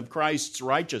imputation of Christ's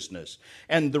righteousness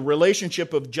and the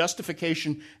relationship of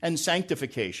justification and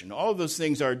sanctification. All of those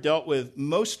things are dealt with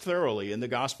most thoroughly in the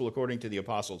Gospel According to the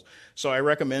Apostles. So I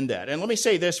recommend that. And let me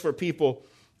say this for people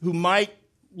who might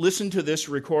listen to this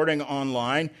recording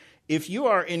online. If you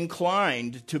are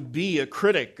inclined to be a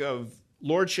critic of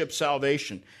Lordship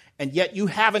salvation, and yet you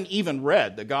haven't even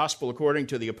read the Gospel According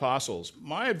to the Apostles,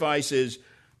 my advice is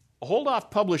hold off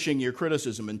publishing your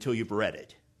criticism until you've read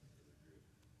it.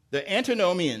 The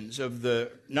antinomians of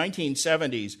the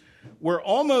 1970s were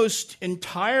almost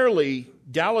entirely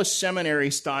Dallas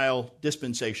Seminary-style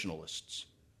dispensationalists.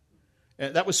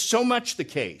 And that was so much the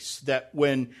case that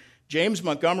when James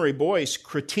Montgomery Boyce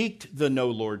critiqued the no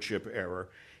lordship error,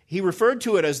 he referred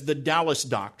to it as the Dallas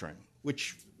Doctrine,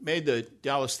 which made the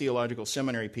Dallas Theological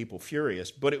Seminary people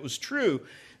furious. But it was true.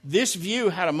 This view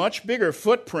had a much bigger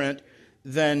footprint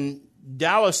than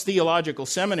Dallas Theological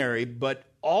Seminary, but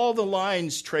all the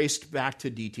lines traced back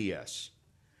to DTS.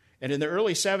 And in the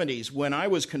early 70s, when I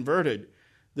was converted,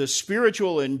 the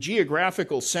spiritual and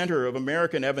geographical center of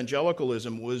American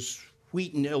evangelicalism was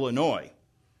Wheaton, Illinois.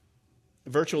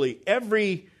 Virtually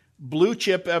every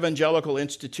blue-chip evangelical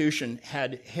institution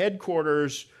had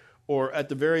headquarters, or at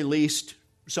the very least,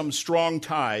 some strong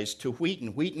ties to Wheaton.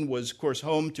 Wheaton was, of course,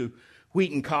 home to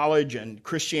Wheaton College and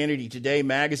Christianity Today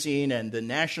magazine and the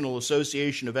National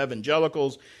Association of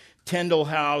Evangelicals, Tyndale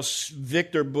House,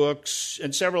 Victor Books,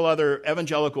 and several other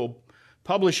evangelical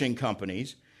publishing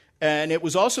companies. And it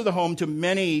was also the home to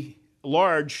many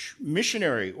large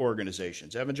missionary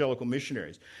organizations, evangelical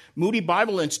missionaries. Moody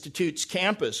Bible Institute's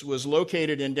campus was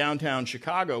located in downtown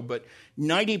Chicago, but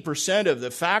 90% of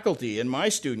the faculty in my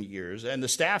student years and the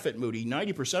staff at Moody,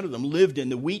 90% of them lived in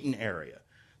the Wheaton area.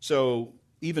 So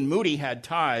even Moody had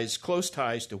ties, close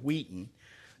ties to Wheaton.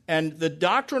 And the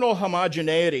doctrinal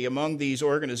homogeneity among these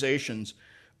organizations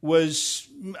was,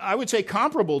 I would say,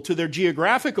 comparable to their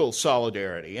geographical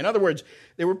solidarity. In other words,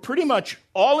 they were pretty much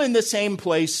all in the same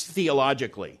place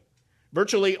theologically.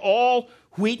 Virtually all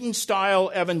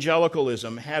Wheaton-style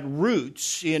evangelicalism had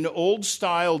roots in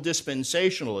old-style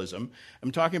dispensationalism.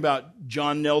 I'm talking about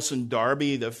John Nelson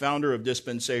Darby, the founder of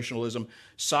dispensationalism,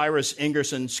 Cyrus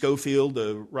Ingerson Schofield,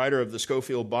 the writer of the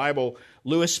Schofield Bible,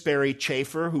 Louis Sperry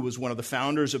Chafer, who was one of the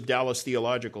founders of Dallas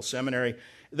Theological Seminary.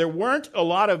 There weren't a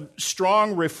lot of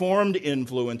strong Reformed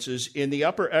influences in the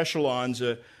upper echelons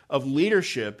of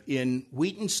leadership in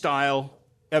Wheaton-style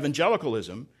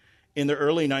evangelicalism in the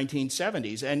early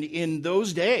 1970s. And in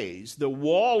those days, the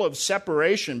wall of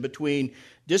separation between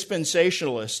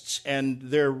dispensationalists and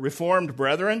their Reformed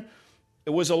brethren,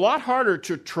 it was a lot harder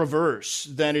to traverse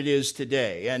than it is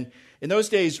today. And in those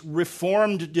days,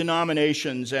 Reformed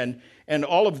denominations and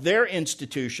all of their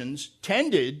institutions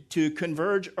tended to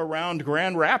converge around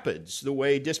Grand Rapids, the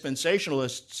way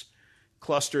dispensationalists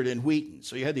clustered in Wheaton.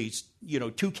 So you had these,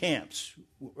 two camps.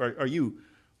 Are you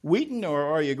Wheaton or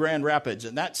are you Grand Rapids?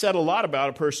 And that said a lot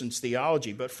about a person's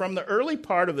theology. But from the early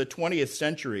part of the 20th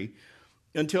century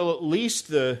until at least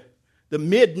the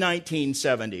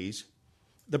mid-1970s,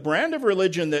 the brand of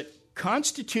religion that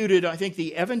constituted, I think,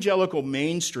 the evangelical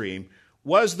mainstream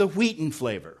was the Wheaton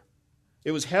flavor.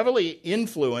 It was heavily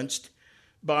influenced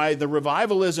by the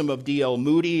revivalism of D.L.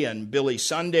 Moody and Billy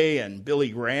Sunday and Billy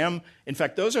Graham. In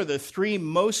fact, those are the three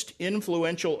most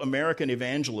influential American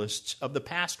evangelists of the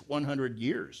past 100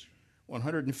 years,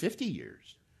 150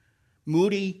 years.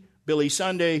 Moody, Billy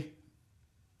Sunday,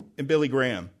 and Billy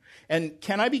Graham. And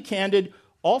can I be candid?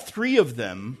 All three of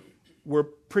them were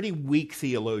pretty weak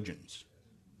theologians.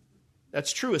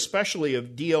 That's true especially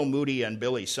of D.L. Moody and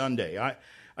Billy Sunday.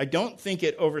 I don't think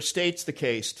it overstates the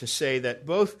case to say that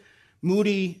both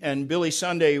Moody and Billy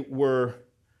Sunday were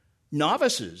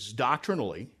novices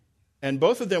doctrinally, and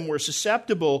both of them were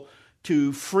susceptible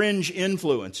to fringe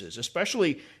influences,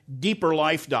 especially deeper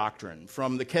life doctrine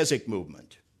from the Keswick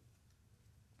movement.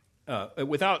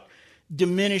 Without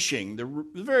diminishing the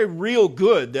very real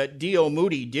good that D.L.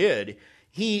 Moody did,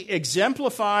 he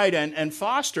exemplified and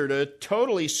fostered a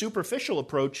totally superficial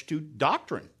approach to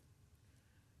doctrine.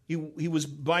 He was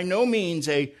by no means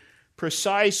a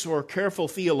precise or careful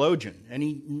theologian, and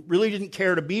he really didn't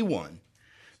care to be one.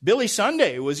 Billy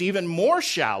Sunday was even more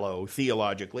shallow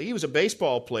theologically. He was a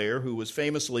baseball player who was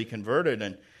famously converted,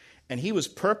 and he was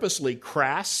purposely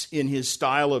crass in his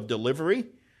style of delivery.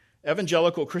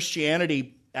 Evangelical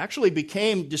Christianity actually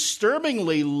became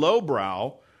disturbingly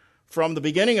lowbrow from the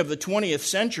beginning of the 20th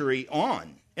century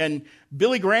on. And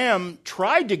Billy Graham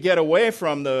tried to get away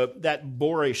from that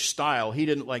boorish style. He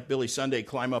didn't, like Billy Sunday,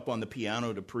 climb up on the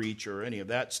piano to preach or any of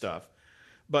that stuff.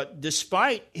 But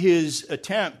despite his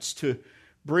attempts to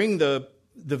bring the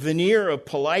veneer of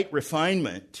polite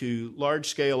refinement to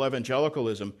large-scale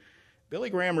evangelicalism, Billy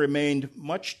Graham remained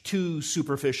much too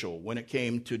superficial when it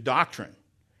came to doctrine.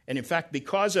 And in fact,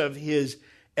 because of his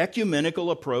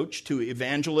ecumenical approach to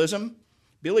evangelism,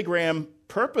 Billy Graham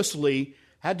purposely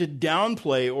had to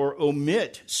downplay or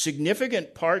omit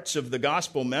significant parts of the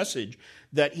gospel message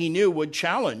that he knew would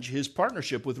challenge his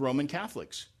partnership with Roman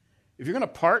Catholics. If you're going to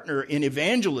partner in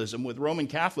evangelism with Roman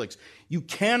Catholics, you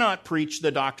cannot preach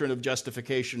the doctrine of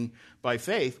justification by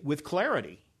faith with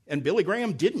clarity. And Billy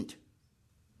Graham didn't.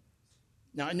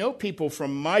 Now, I know people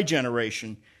from my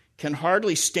generation can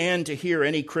hardly stand to hear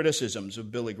any criticisms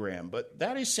of Billy Graham, but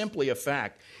that is simply a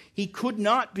fact. He could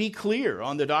not be clear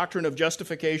on the doctrine of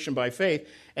justification by faith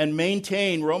and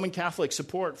maintain Roman Catholic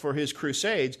support for his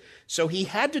crusades, so he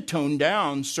had to tone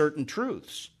down certain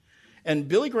truths. And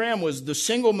Billy Graham was the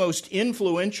single most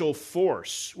influential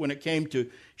force when it came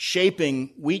to shaping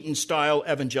Wheaton-style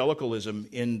evangelicalism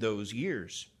in those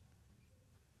years.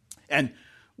 And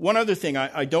one other thing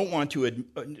I don't want to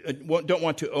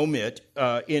omit,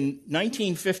 in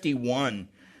 1951,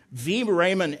 V.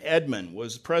 Raymond Edman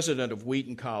was president of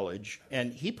Wheaton College,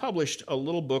 and he published a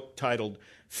little book titled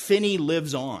Finney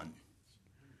Lives On,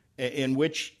 in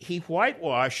which he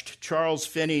whitewashed Charles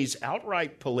Finney's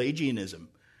outright Pelagianism.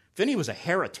 Finney was a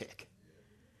heretic,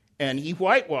 and he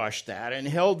whitewashed that and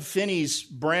held Finney's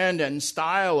brand and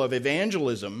style of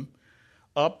evangelism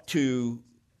up to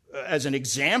as an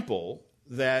example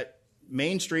that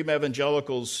mainstream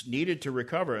evangelicals needed to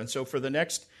recover. And so for the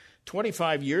next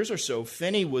 25 years or so,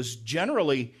 Finney was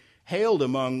generally hailed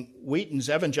among Wheaton's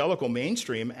evangelical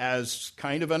mainstream as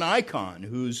kind of an icon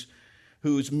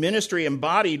whose ministry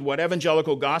embodied what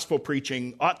evangelical gospel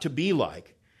preaching ought to be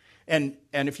like. And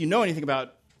if you know anything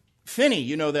about Finney,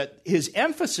 you know that his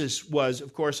emphasis was,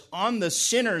 of course, on the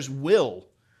sinner's will,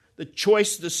 the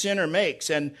choice the sinner makes.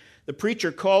 And the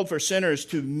preacher called for sinners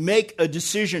to make a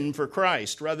decision for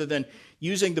Christ rather than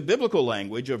using the biblical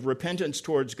language of repentance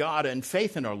towards God and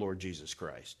faith in our Lord Jesus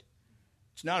Christ.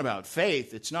 It's not about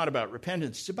faith. It's not about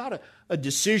repentance. It's about a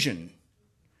decision.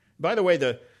 By the way,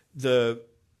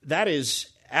 that is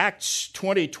Acts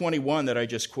 20:21 that I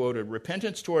just quoted,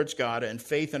 repentance towards God and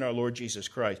faith in our Lord Jesus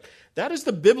Christ. That is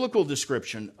the biblical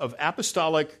description of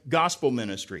apostolic gospel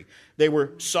ministry. They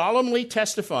were solemnly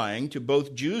testifying to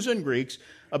both Jews and Greeks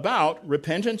about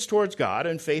repentance towards God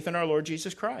and faith in our Lord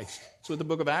Jesus Christ. That's what the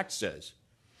book of Acts says.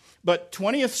 But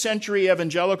 20th century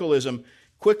evangelicalism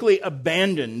quickly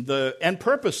abandoned and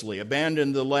purposely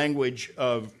abandoned the language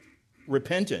of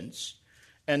repentance.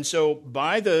 And so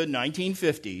by the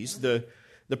 1950s,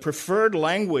 the preferred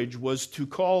language was to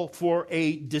call for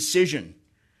a decision.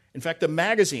 In fact, the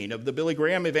magazine of the Billy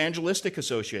Graham Evangelistic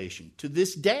Association to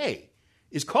this day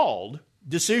is called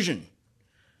Decision.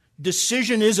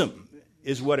 Decisionism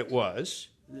is what it was.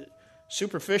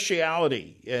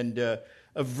 Superficiality and a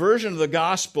version of the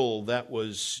gospel that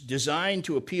was designed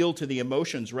to appeal to the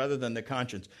emotions rather than the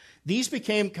conscience. These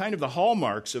became kind of the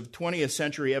hallmarks of 20th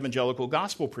century evangelical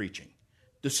gospel preaching.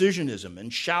 Decisionism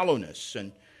and shallowness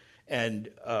and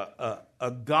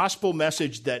a gospel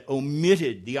message that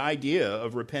omitted the idea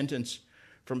of repentance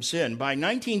from sin. By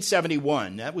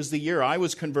 1971, that was the year I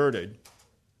was converted,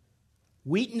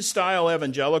 Wheaton-style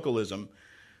evangelicalism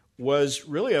was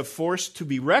really a force to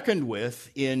be reckoned with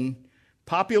in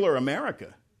popular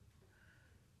America.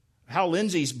 Hal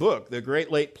Lindsey's book, The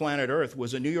Great Late Planet Earth,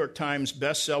 was a New York Times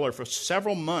bestseller for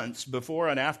several months before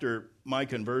and after my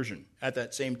conversion at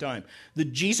that same time. The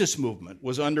Jesus movement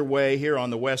was underway here on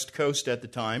the West Coast at the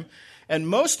time, and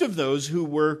most of those who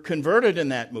were converted in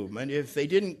that movement, if they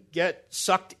didn't get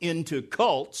sucked into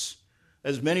cults,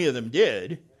 as many of them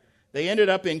did, they ended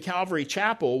up in Calvary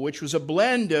Chapel, which was a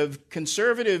blend of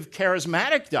conservative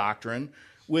charismatic doctrine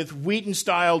with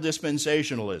Wheaton-style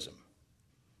dispensationalism.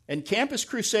 And Campus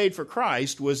Crusade for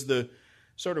Christ was the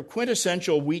sort of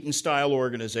quintessential Wheaton-style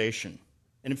organization.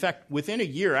 And in fact, within a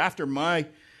year after my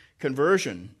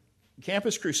conversion,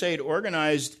 Campus Crusade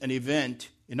organized an event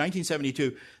in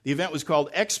 1972. The event was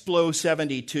called Explo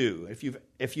 72.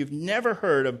 If you've never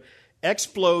heard of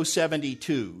Explo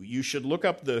 72, you should look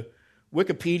up the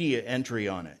Wikipedia entry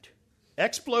on it.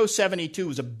 Explo 72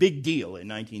 was a big deal in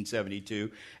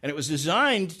 1972, and it was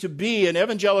designed to be an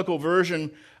evangelical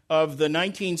version of the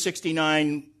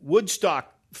 1969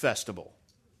 Woodstock Festival.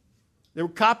 They were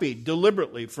copied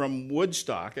deliberately from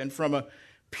Woodstock, and from a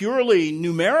purely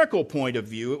numerical point of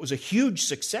view, it was a huge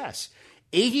success.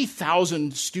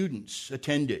 80,000 students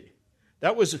attended.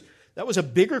 That was a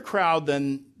bigger crowd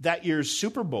than that year's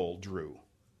Super Bowl drew.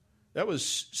 That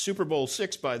was Super Bowl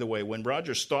VI, by the way, when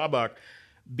Roger Staubach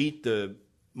beat the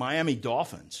Miami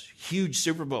Dolphins. Huge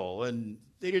Super Bowl, and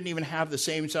they didn't even have the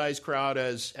same size crowd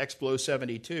as Explo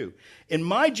 72. In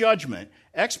my judgment,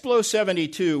 Explo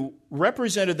 72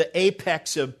 represented the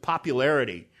apex of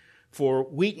popularity for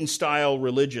Wheaton-style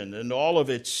religion and all of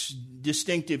its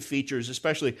distinctive features,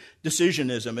 especially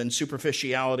decisionism and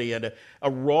superficiality and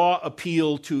a raw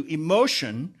appeal to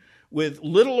emotion with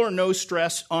little or no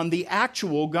stress on the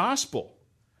actual gospel.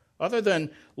 Other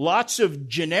than lots of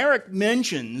generic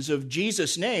mentions of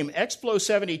Jesus' name, Explo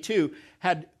 72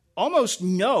 had almost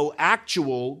no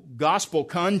actual gospel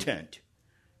content.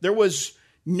 There was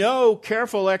no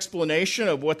careful explanation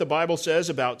of what the Bible says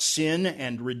about sin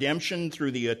and redemption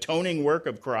through the atoning work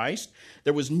of Christ.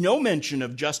 There was no mention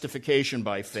of justification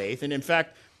by faith. And in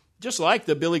fact, just like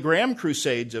the Billy Graham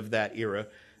crusades of that era,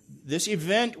 this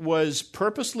event was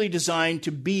purposely designed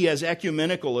to be as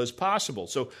ecumenical as possible.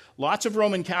 So lots of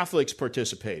Roman Catholics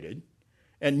participated,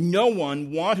 and no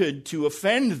one wanted to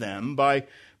offend them by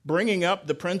bringing up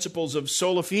the principles of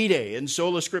sola fide and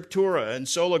sola scriptura and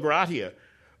sola gratia,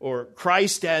 or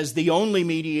Christ as the only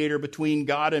mediator between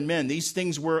God and men. These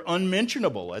things were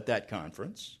unmentionable at that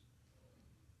conference.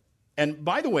 And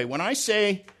by the way, when I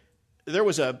say there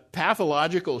was a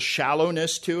pathological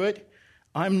shallowness to it,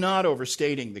 I'm not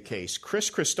overstating the case. Chris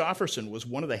Christopherson was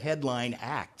one of the headline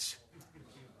acts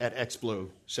at Explo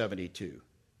 72.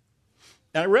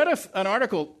 And I read an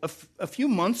article a few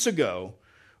months ago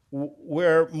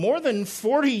where more than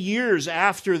 40 years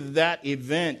after that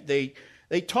event, they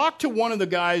talked to one of the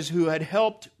guys who had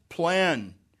helped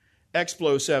plan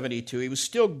Explo 72. He was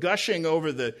still gushing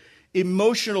over the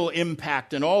emotional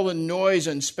impact and all the noise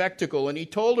and spectacle, and he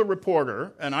told a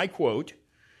reporter, and I quote,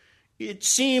 "It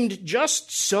seemed just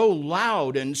so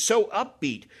loud and so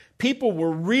upbeat. People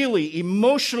were really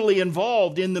emotionally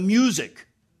involved in the music."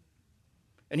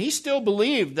 And he still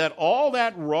believed that all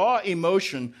that raw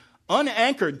emotion,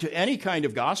 unanchored to any kind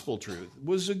of gospel truth,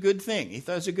 was a good thing. He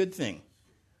thought it was a good thing.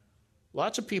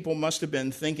 Lots of people must have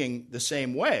been thinking the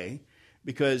same way,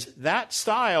 because that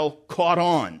style caught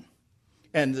on.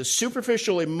 And the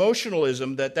superficial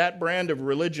emotionalism that brand of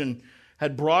religion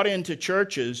had brought into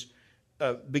churches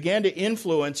began to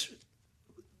influence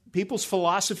people's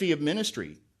philosophy of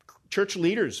ministry, church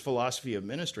leaders' philosophy of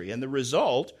ministry. And the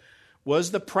result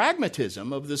was the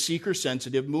pragmatism of the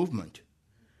seeker-sensitive movement.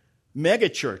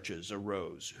 Megachurches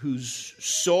arose whose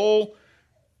sole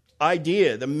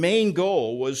idea, the main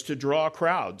goal, was to draw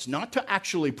crowds, not to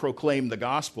actually proclaim the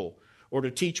gospel or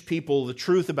to teach people the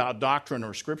truth about doctrine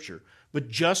or scripture, but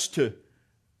just to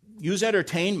use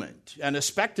entertainment and a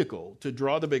spectacle to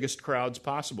draw the biggest crowds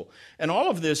possible. And all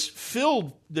of this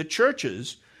filled the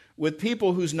churches with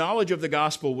people whose knowledge of the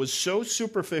gospel was so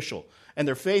superficial and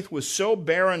their faith was so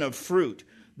barren of fruit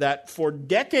that for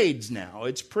decades now,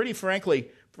 it's frankly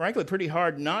pretty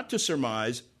hard not to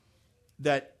surmise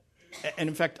that, and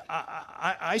in fact,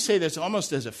 I say this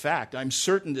almost as a fact, I'm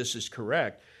certain this is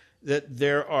correct, that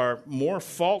there are more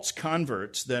false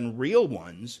converts than real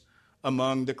ones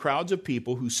among the crowds of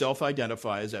people who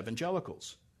self-identify as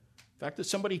evangelicals. The fact that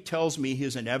somebody tells me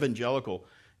he's an evangelical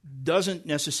doesn't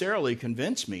necessarily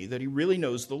convince me that he really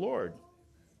knows the Lord.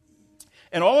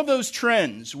 And all of those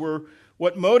trends were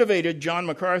what motivated John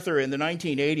MacArthur in the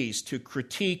 1980s to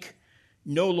critique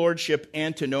No Lordship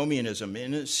Antinomianism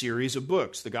in a series of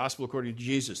books. The Gospel According to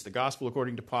Jesus, the Gospel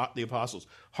According to the Apostles,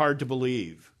 Hard to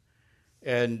Believe,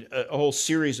 and a whole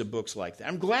series of books like that.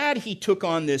 I'm glad he took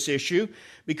on this issue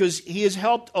because he has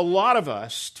helped a lot of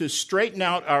us to straighten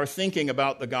out our thinking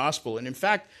about the gospel. And in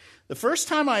fact, the first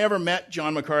time I ever met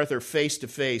John MacArthur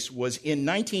face-to-face was in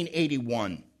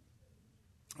 1981.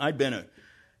 I'd been a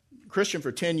Christian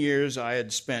for 10 years. I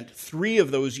had spent 3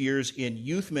 of those years in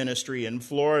youth ministry in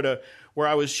Florida, where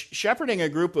I was shepherding a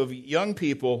group of young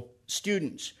people,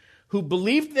 students, who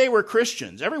believed they were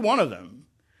Christians, every one of them,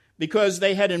 because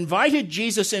they had invited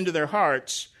Jesus into their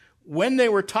hearts when they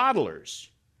were toddlers.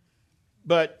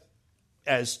 But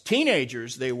as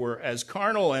teenagers, they were as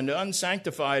carnal and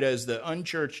unsanctified as the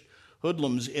unchurched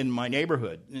hoodlums in my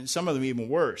neighborhood, and some of them even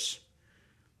worse.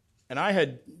 And I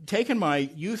had taken my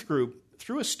youth group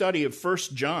through a study of 1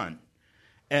 John,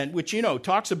 and which,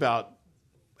 talks about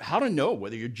how to know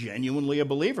whether you're genuinely a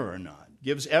believer or not,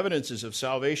 gives evidences of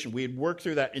salvation. We had worked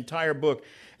through that entire book,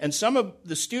 and some of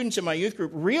the students in my youth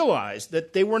group realized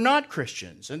that they were not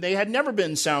Christians, and they had never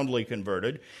been soundly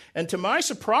converted. And to my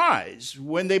surprise,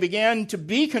 when they began to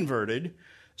be converted,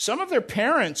 some of their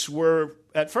parents were,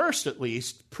 at first at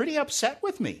least, pretty upset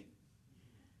with me.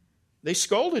 They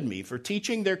scolded me for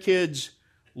teaching their kids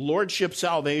Lordship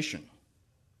salvation.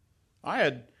 I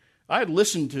had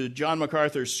listened to John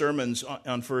MacArthur's sermons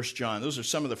on 1 John. Those are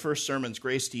some of the first sermons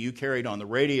Grace to You carried on the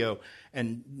radio.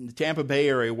 And the Tampa Bay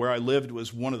area where I lived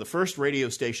was one of the first radio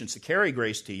stations to carry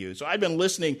Grace to You. So I'd been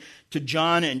listening to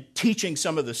John and teaching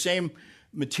some of the same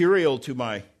material to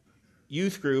my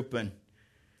youth group.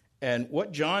 And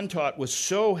what John taught was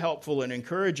so helpful and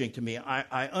encouraging to me.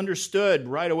 I understood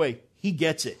right away, he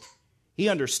gets it. He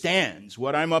understands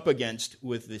what I'm up against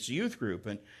with this youth group.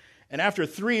 And after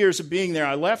 3 years of being there,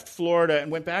 I left Florida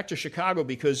and went back to Chicago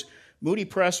because Moody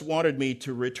Press wanted me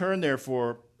to return there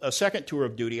for a second tour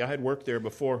of duty. I had worked there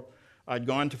before I'd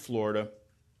gone to Florida.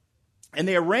 And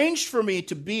they arranged for me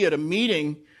to be at a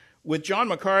meeting with John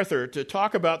MacArthur to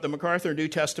talk about the MacArthur New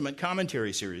Testament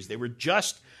commentary series. They were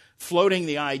just floating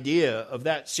the idea of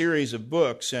that series of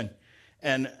books.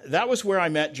 And that was where I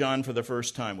met John for the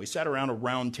first time. We sat around a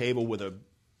round table with a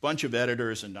bunch of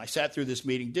editors, and I sat through this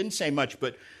meeting, didn't say much,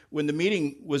 but when the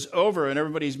meeting was over and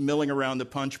everybody's milling around the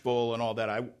punch bowl and all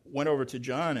that, I went over to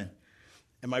John, and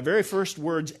my very first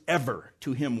words ever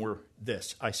to him were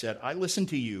this. I said, I listen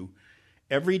to you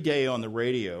every day on the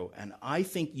radio, and I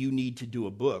think you need to do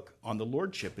a book on the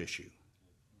Lordship issue.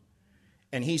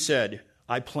 And he said,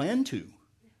 I plan to.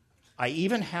 I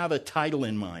even have a title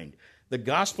in mind, The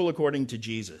Gospel According to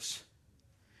Jesus.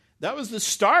 That was the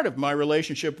start of my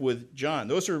relationship with John.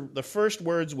 Those are the first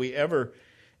words we ever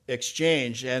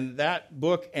exchanged, and that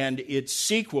book and its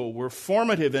sequel were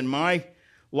formative in my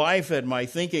life and my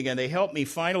thinking, and they helped me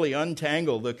finally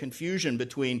untangle the confusion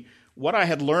between what I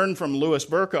had learned from Louis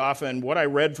Berkhoff and what I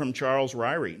read from Charles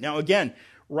Ryrie. Now, again,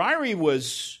 Ryrie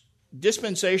was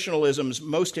dispensationalism's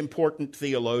most important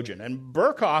theologian, and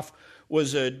Berkhoff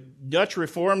was a Dutch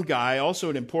Reformed guy, also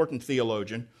an important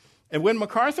theologian. And when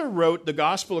MacArthur wrote The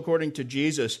Gospel According to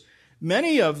Jesus,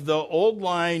 many of the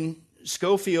old-line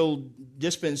Scofield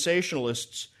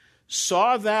dispensationalists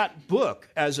saw that book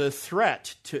as a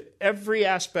threat to every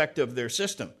aspect of their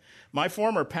system. My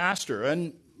former pastor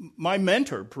and my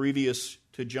mentor previous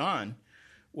to John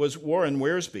was Warren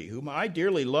Wiersbe, whom I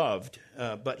dearly loved,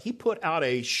 but he put out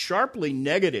a sharply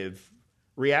negative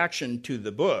reaction to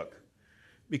the book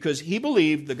because he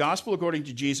believed The Gospel According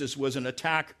to Jesus was an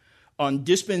attack on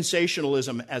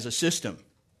dispensationalism as a system.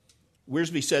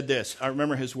 Wiersbe said this, I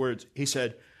remember his words, he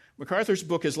said, MacArthur's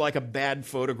book is like a bad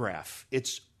photograph.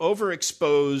 It's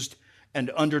overexposed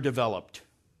and underdeveloped.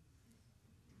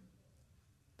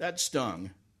 That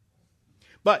stung.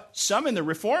 But some in the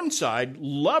Reformed side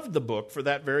loved the book for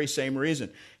that very same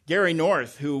reason. Gary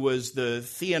North, who was the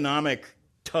theonomic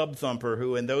tub thumper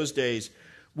who in those days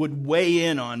would weigh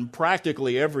in on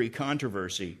practically every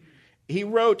controversy, he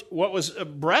wrote what was a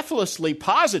breathlessly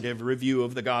positive review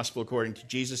of the Gospel According to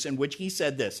Jesus, in which he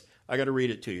said this. I got to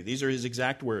read it to you. These are his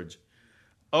exact words.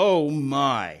 Oh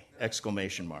my!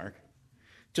 Exclamation mark.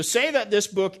 To say that this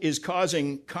book is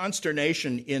causing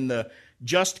consternation in the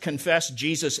just confess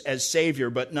Jesus as Savior,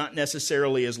 but not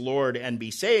necessarily as Lord and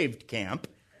be saved camp,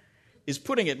 is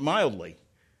putting it mildly.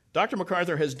 Dr.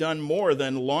 MacArthur has done more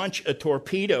than launch a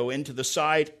torpedo into the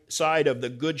side of the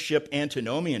good ship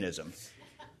antinomianism.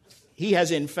 He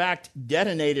has, in fact,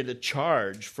 detonated a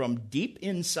charge from deep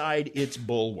inside its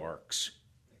bulwarks.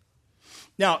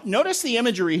 Now, notice the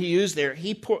imagery he used there.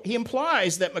 He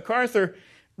implies that MacArthur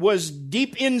was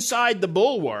deep inside the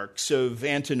bulwarks of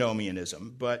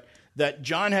antinomianism, but that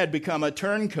John had become a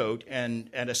turncoat and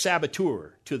a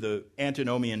saboteur to the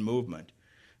antinomian movement.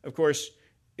 Of course,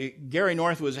 Gary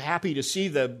North was happy to see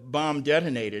the bomb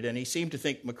detonated, and he seemed to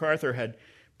think MacArthur had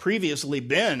previously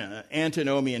been an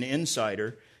antinomian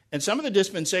insider. And some of the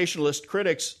dispensationalist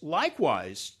critics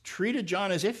likewise treated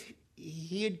John as if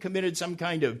he had committed some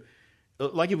kind of,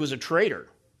 like he was a traitor.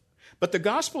 But the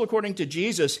gospel according to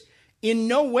Jesus in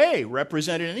no way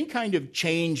represented any kind of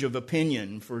change of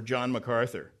opinion for John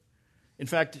MacArthur. In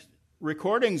fact,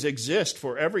 recordings exist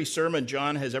for every sermon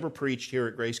John has ever preached here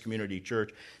at Grace Community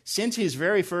Church since his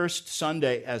very first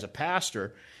Sunday as a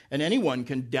pastor, and anyone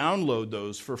can download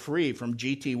those for free from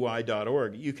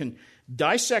gty.org. You can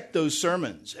dissect those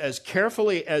sermons as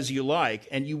carefully as you like,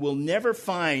 and you will never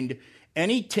find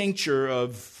any tincture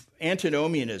of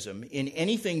antinomianism in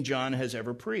anything John has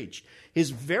ever preached.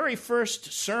 His very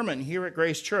first sermon here at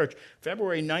Grace Church,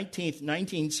 February 19th,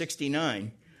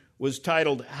 1969, was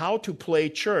titled How to Play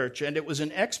Church, and it was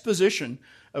an exposition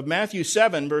of Matthew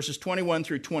 7, verses 21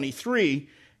 through 23,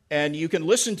 and you can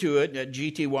listen to it at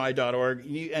gty.org.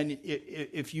 And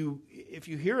if you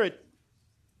hear it,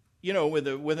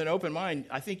 with an open mind,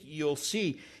 I think you'll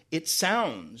see it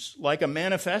sounds like a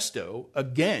manifesto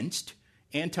against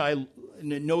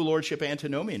no Lordship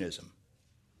antinomianism.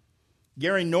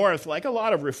 Gary North, like a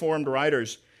lot of Reformed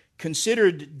writers,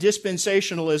 considered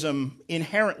dispensationalism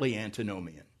inherently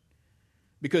antinomian.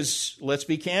 Because, let's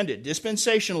be candid,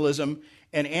 dispensationalism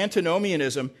and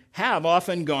antinomianism have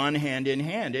often gone hand in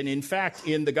hand. And in fact,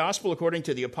 in the Gospel according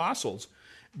to the Apostles,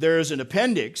 there's an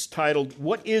appendix titled,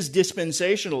 What is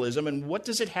Dispensationalism and What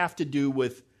Does It Have to Do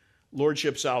with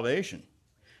Lordship Salvation?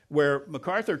 Where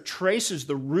MacArthur traces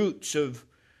the roots of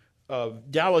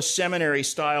Dallas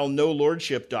Seminary-style no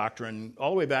lordship doctrine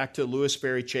all the way back to Louis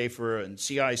Sperry Chafer and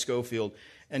C.I. Schofield,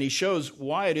 and he shows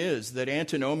why it is that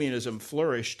antinomianism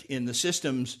flourished in the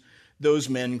systems those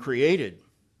men created.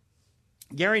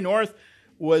 Gary North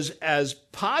was as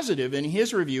positive in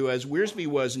his review as Wiersbe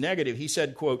was negative. He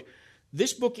said, quote,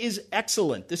 "This book is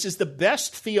excellent. This is the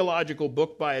best theological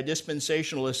book by a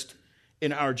dispensationalist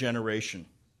in our generation."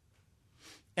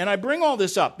 And I bring all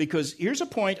this up because here's a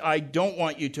point I don't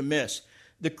want you to miss.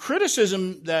 The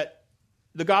criticism that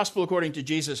the gospel according to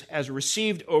Jesus has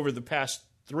received over the past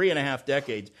 3.5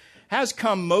 decades has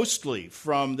come mostly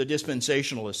from the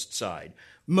dispensationalist side.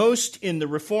 Most in the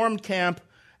Reformed camp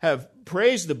have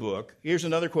praised the book. Here's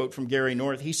another quote from Gary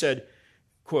North. He said,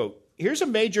 quote, "Here's a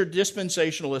major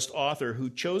dispensationalist author who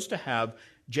chose to have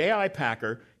J.I.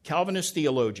 Packer, Calvinist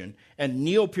theologian, and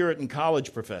Neo-Puritan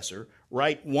college professor,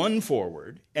 write one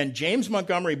foreword, and James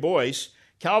Montgomery Boyce,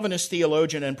 Calvinist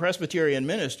theologian and Presbyterian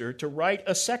minister, to write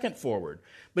a second foreword.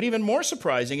 But even more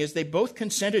surprising is they both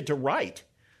consented to write.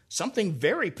 Something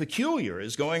very peculiar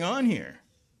is going on here."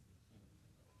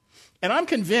 And I'm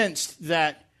convinced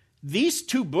that these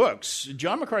two books,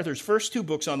 John MacArthur's first two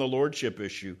books on the lordship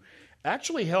issue,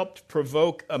 actually helped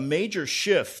provoke a major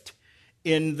shift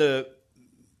in the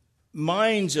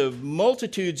minds of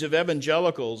multitudes of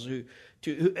evangelicals who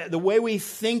the way we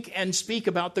think and speak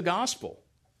about the gospel.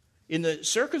 In the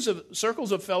circles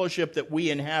of fellowship that we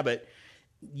inhabit,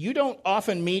 you don't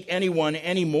often meet anyone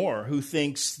anymore who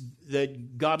thinks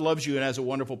that God loves you and has a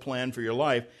wonderful plan for your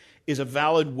life is a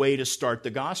valid way to start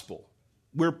the gospel.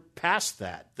 We're past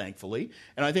that, thankfully,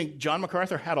 and I think John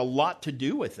MacArthur had a lot to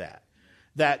do with that.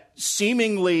 That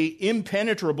seemingly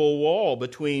impenetrable wall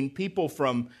between people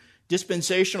from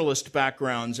dispensationalist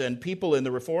backgrounds and people in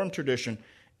the Reformed tradition,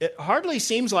 it hardly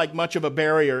seems like much of a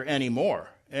barrier anymore.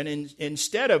 And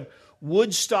instead of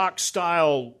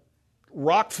Woodstock-style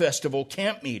rock festival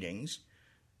camp meetings,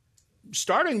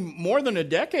 starting more than a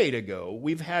decade ago,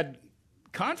 we've had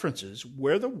conferences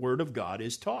where the Word of God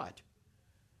is taught.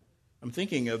 I'm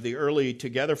thinking of the early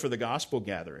Together for the Gospel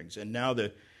gatherings and now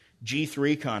the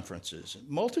G3 conferences.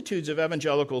 Multitudes of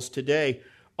evangelicals today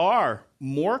are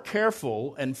more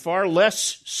careful and far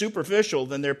less superficial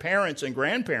than their parents and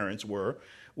grandparents were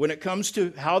when it comes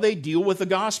to how they deal with the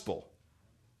gospel.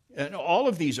 And all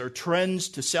of these are trends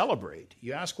to celebrate.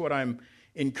 You ask what I'm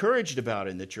encouraged about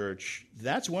in the church,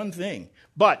 that's one thing.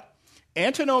 But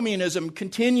antinomianism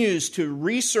continues to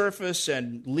resurface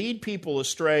and lead people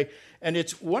astray, and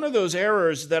it's one of those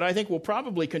errors that I think will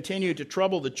probably continue to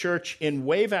trouble the church in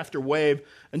wave after wave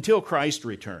until Christ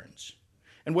returns.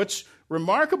 And what's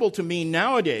remarkable to me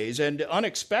nowadays and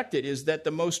unexpected is that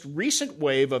the most recent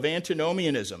wave of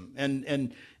antinomianism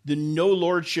and the no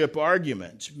lordship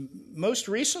argument, most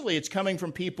recently it's coming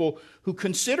from people who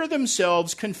consider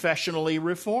themselves confessionally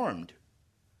reformed.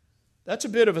 That's a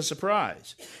bit of a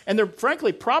surprise. And there,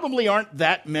 frankly, probably aren't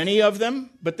that many of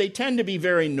them, but they tend to be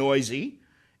very noisy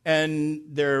and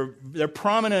they're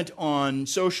prominent on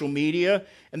social media,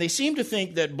 and they seem to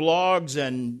think that blogs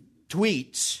and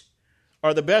tweets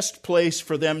are the best place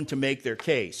for them to make their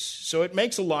case. So it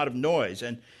makes a lot of noise,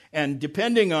 and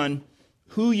depending on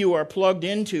who you are plugged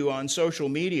into on social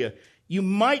media, you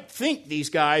might think these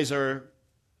guys are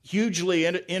hugely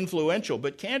influential,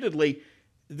 but candidly,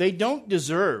 they don't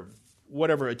deserve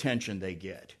whatever attention they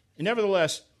get. And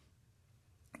nevertheless,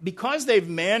 because they've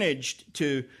managed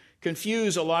to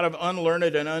confuse a lot of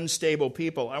unlearned and unstable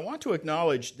people, I want to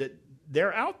acknowledge that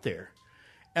they're out there.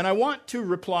 And I want to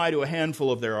reply to a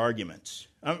handful of their arguments.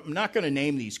 I'm not going to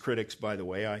name these critics, by the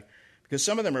way, because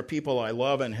some of them are people I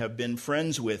love and have been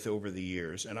friends with over the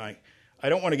years. And I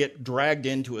don't want to get dragged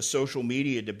into a social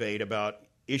media debate about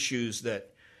issues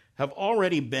that have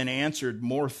already been answered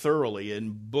more thoroughly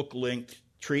in book-linked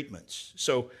treatments.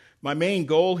 So my main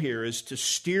goal here is to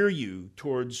steer you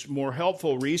towards more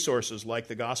helpful resources like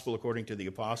The Gospel According to the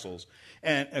Apostles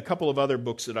and a couple of other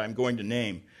books that I'm going to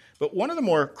name. But one of the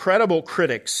more credible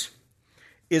critics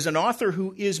is an author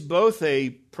who is both a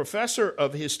professor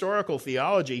of historical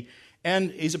theology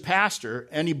and he's a pastor,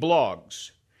 and he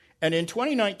blogs. And in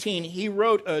 2019, he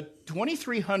wrote a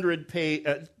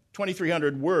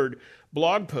 2,300-word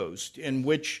blog post in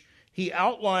which he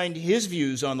outlined his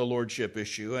views on the Lordship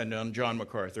issue and on John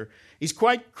MacArthur. He's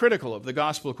quite critical of the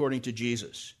Gospel according to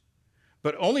Jesus,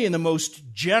 but only in the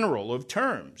most general of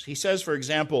terms. He says, for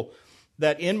example,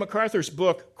 that in MacArthur's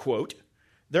book, quote,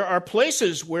 "There are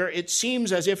places where it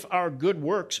seems as if our good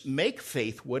works make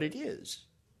faith what it is."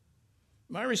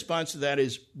 My response to that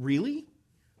is, really?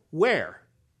 Where?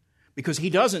 Because he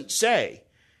doesn't say.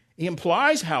 He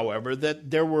implies, however,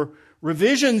 that there were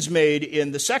revisions made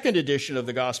in the second edition of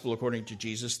the Gospel according to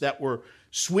Jesus that were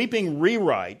sweeping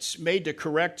rewrites made to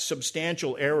correct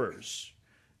substantial errors.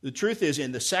 The truth is,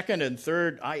 in the second and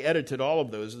third, I edited all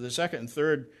of those, the second and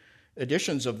third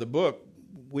editions of the book,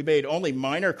 we made only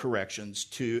minor corrections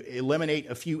to eliminate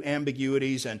a few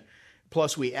ambiguities, and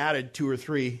plus we added 2 or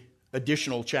 3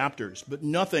 additional chapters, but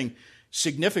nothing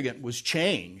significant was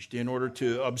changed in order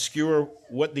to obscure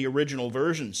what the original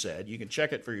version said. You can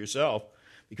check it for yourself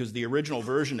because the original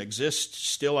version exists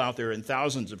still out there in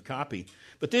thousands of copies.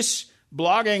 But this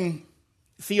blogging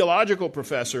theological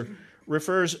professor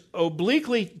refers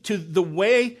obliquely to the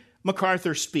way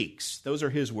MacArthur speaks. Those are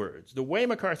his words. The way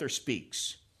MacArthur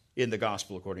speaks in the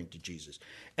Gospel according to Jesus.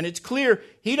 And it's clear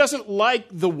he doesn't like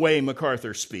the way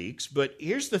MacArthur speaks, but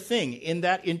here's the thing. In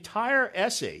that entire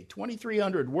essay,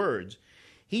 2,300 words,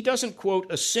 he doesn't quote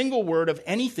a single word of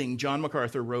anything John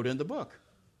MacArthur wrote in the book.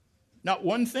 Not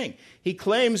one thing. He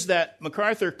claims that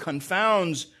MacArthur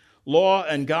confounds law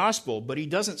and gospel, but he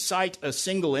doesn't cite a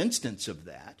single instance of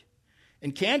that.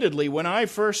 And candidly, when I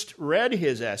first read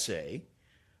his essay,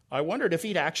 I wondered if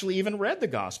he'd actually even read the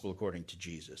Gospel according to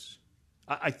Jesus.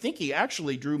 I think he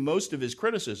actually drew most of his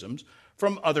criticisms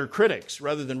from other critics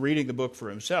rather than reading the book for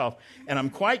himself. And I'm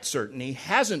quite certain he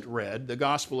hasn't read the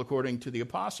Gospel according to the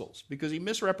Apostles because he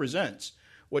misrepresents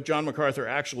what John MacArthur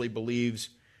actually believes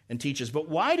and teaches. But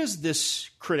why does this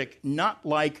critic not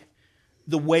like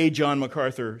the way John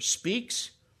MacArthur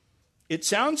speaks? It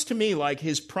sounds to me like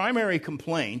his primary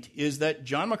complaint is that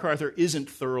John MacArthur isn't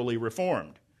thoroughly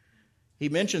reformed. He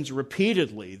mentions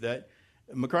repeatedly that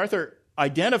MacArthur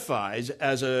identifies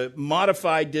as a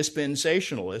modified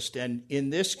dispensationalist, and in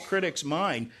this critic's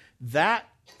mind, that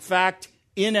fact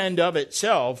in and of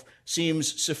itself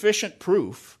seems sufficient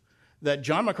proof that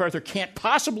John MacArthur can't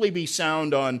possibly be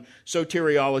sound on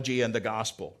soteriology and the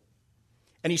gospel.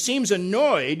 And he seems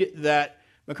annoyed that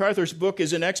MacArthur's book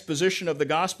is an exposition of the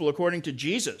gospel according to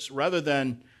Jesus rather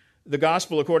than the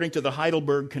gospel according to the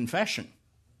Heidelberg Confession.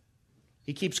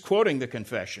 He keeps quoting the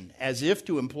confession as if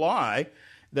to imply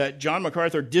that John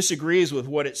MacArthur disagrees with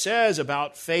what it says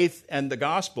about faith and the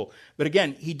gospel. But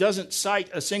again, he doesn't cite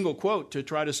a single quote to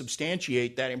try to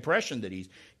substantiate that impression that he's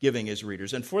giving his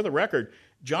readers. And for the record,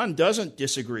 John doesn't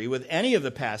disagree with any of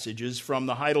the passages from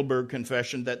the Heidelberg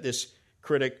Confession that this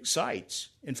critic cites.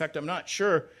 In fact, I'm not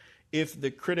sure if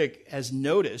the critic has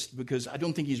noticed, because I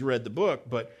don't think he's read the book,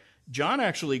 but John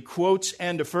actually quotes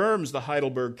and affirms the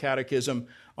Heidelberg Catechism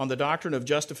on the doctrine of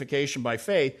justification by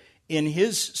faith in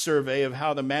his survey of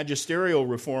how the magisterial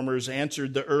reformers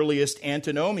answered the earliest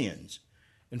antinomians.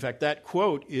 In fact, that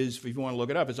quote is, if you want to look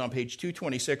it up, it's on page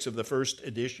 226 of the first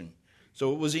edition.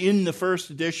 So it was in the first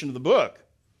edition of the book.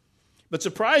 But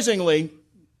surprisingly,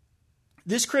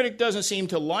 this critic doesn't seem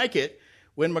to like it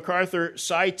when MacArthur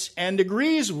cites and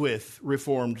agrees with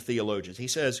Reformed theologians. He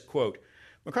says, quote,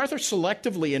 "MacArthur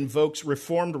selectively invokes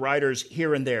Reformed writers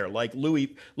here and there, like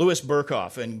Louis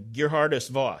Berkhoff and Gerhardus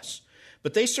Voss.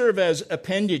 but they serve as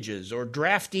appendages or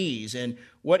draftees in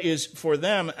what is for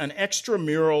them an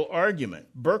extramural argument.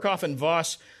 Berkhoff and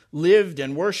Voss lived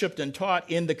and worshiped and taught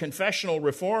in the confessional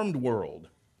Reformed world.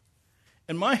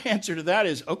 And my answer to that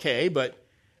is, okay, but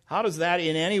how does that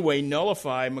in any way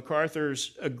nullify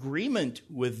MacArthur's agreement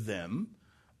with them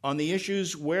on the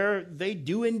issues where they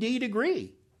do indeed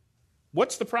agree?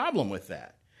 What's the problem with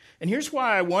that? And here's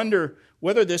why I wonder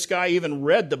whether this guy even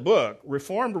read the book.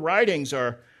 Reformed writings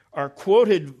are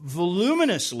quoted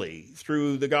voluminously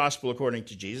through the Gospel according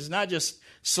to Jesus, not just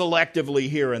selectively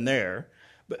here and there.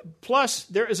 But plus,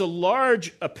 there is a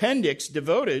large appendix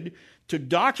devoted to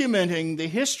documenting the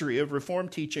history of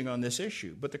Reformed teaching on this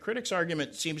issue. But the critic's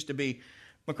argument seems to be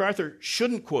MacArthur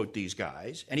shouldn't quote these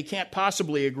guys, and he can't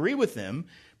possibly agree with them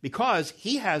because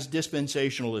he has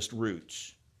dispensationalist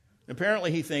roots.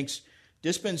 Apparently, he thinks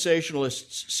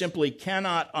dispensationalists simply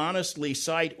cannot honestly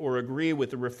cite or agree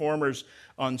with the reformers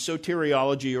on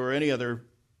soteriology or any other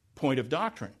point of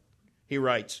doctrine. He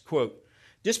writes, quote,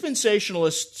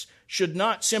 dispensationalists should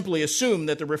not simply assume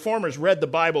that the reformers read the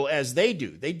Bible as they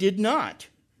do. They did not.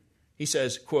 He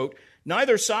says, quote,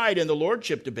 neither side in the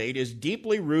Lordship debate is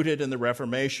deeply rooted in the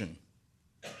Reformation.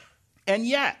 And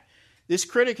yet, this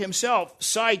critic himself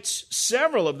cites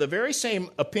several of the very same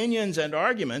opinions and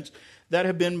arguments that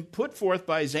have been put forth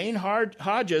by Zane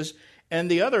Hodges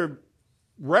and the other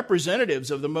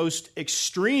representatives of the most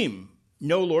extreme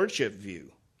no lordship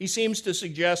view. He seems to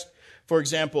suggest, for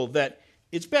example, that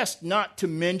it's best not to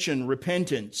mention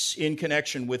repentance in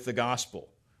connection with the gospel,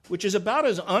 which is about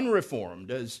as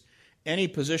unreformed as any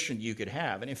position you could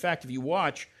have. And in fact, if you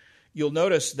watch, you'll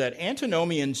notice that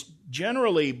antinomians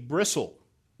generally bristle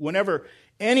whenever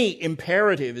any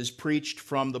imperative is preached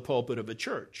from the pulpit of a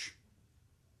church,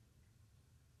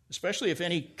 especially if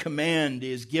any command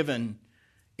is given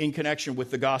in connection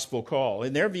with the gospel call.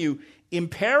 In their view,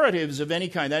 imperatives of any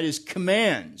kind, that is,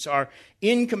 commands, are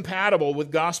incompatible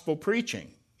with gospel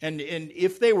preaching. And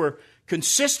if they were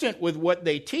consistent with what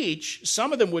they teach,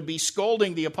 some of them would be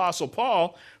scolding the Apostle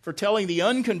Paul for telling the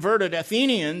unconverted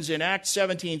Athenians in Acts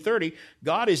 17:30,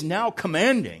 God is now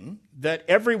commanding that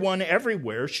everyone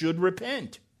everywhere should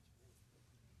repent.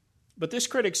 But this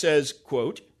critic says,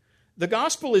 quote, the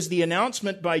gospel is the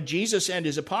announcement by Jesus and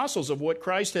his apostles of what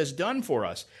Christ has done for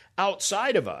us,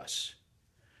 outside of us.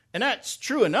 And that's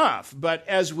true enough, but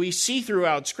as we see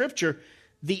throughout Scripture,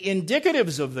 the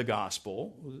indicatives of the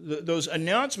gospel, those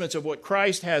announcements of what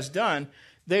Christ has done,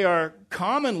 they are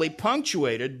commonly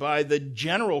punctuated by the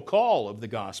general call of the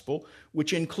gospel,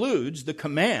 which includes the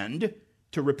command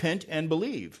to repent and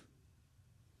believe.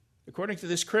 According to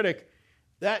this critic,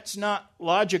 that's not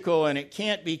logical and it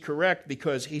can't be correct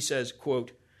because he says,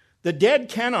 quote, the dead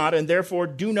cannot and therefore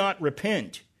do not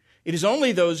repent. It is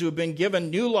only those who have been given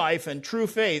new life and true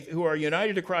faith who are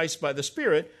united to Christ by the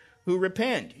Spirit who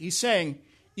repent. He's saying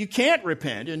you can't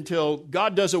repent until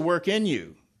God does a work in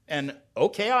you. And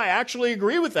okay, I actually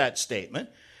agree with that statement,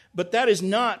 but that is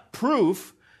not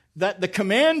proof that the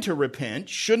command to repent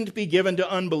shouldn't be given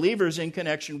to unbelievers in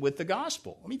connection with the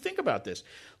gospel. I mean, think about this.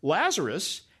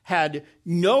 Lazarus had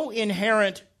no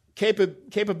inherent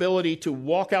capability to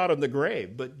walk out of the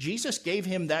grave, but Jesus gave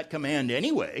him that command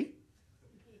anyway.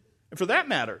 And for that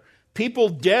matter, people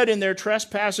dead in their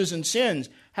trespasses and sins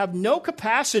have no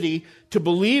capacity to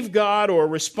believe God or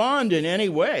respond in any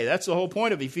way. That's the whole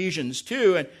point of Ephesians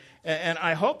 2, and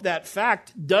I hope that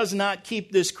fact does not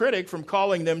keep this critic from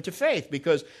calling them to faith,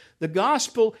 because the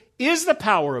gospel is the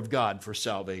power of God for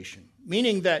salvation,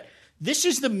 meaning that this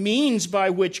is the means by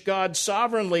which God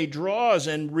sovereignly draws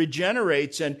and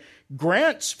regenerates and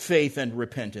grants faith and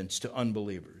repentance to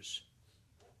unbelievers,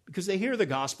 because they hear the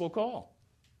gospel call,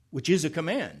 which is a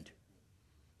command.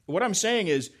 What I'm saying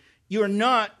is, you're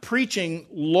not preaching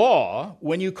law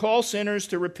when you call sinners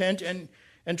to repent and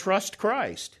trust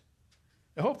Christ.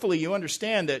 Hopefully you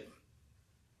understand that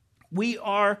we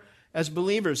are, as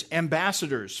believers,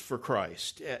 ambassadors for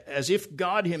Christ, as if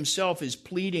God himself is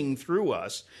pleading through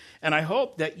us. And I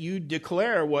hope that you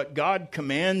declare what God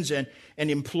commands and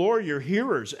implore your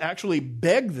hearers, actually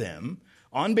beg them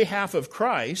on behalf of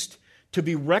Christ to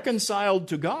be reconciled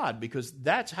to God, because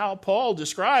that's how Paul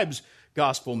describes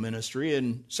gospel ministry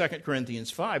in 2 Corinthians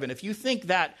 5. And if you think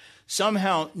that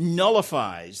somehow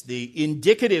nullifies the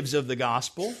indicatives of the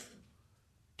gospel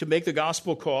to make the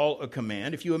gospel call a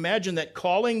command, if you imagine that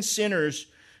calling sinners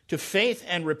to faith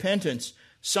and repentance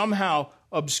somehow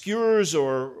obscures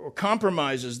or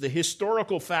compromises the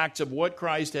historical facts of what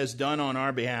Christ has done on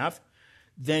our behalf,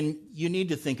 then you need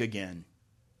to think again.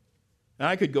 Now,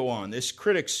 I could go on. This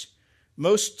critic's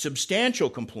most substantial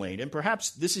complaint, and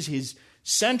perhaps this is his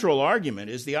central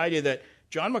argument, is the idea that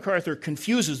John MacArthur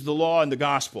confuses the law and the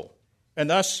gospel, and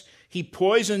thus he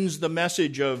poisons the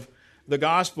message of the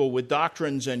gospel with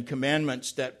doctrines and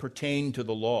commandments that pertain to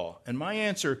the law. And my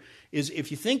answer is, if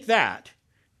you think that,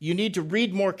 you need to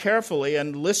read more carefully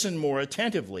and listen more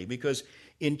attentively, because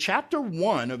in chapter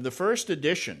 1 of the first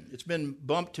edition, it's been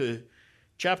bumped to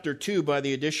chapter 2 by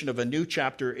the addition of a new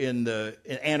chapter in the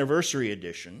anniversary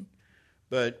edition.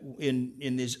 But in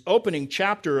his opening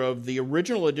chapter of the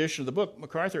original edition of the book,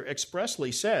 MacArthur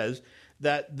expressly says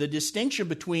that the distinction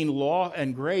between law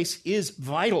and grace is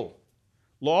vital.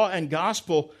 Law and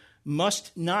gospel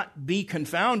must not be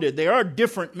confounded. They are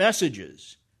different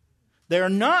messages. They are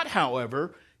not,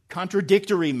 however,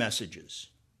 contradictory messages.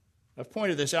 I've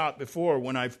pointed this out before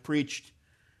when I've preached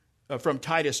from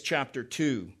Titus chapter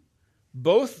 2.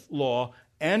 Both law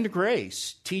and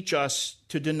grace teach us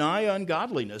to deny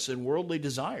ungodliness and worldly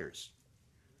desires.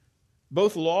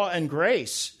 Both law and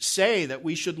grace say that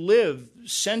we should live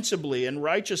sensibly and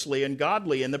righteously and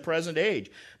godly in the present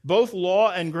age. Both law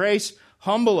and grace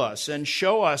humble us and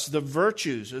show us the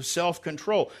virtues of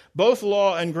self-control. Both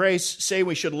law and grace say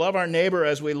we should love our neighbor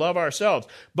as we love ourselves.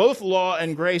 Both law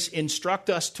and grace instruct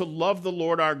us to love the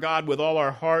Lord our God with all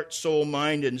our heart, soul,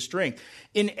 mind, and strength.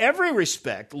 In every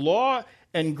respect, law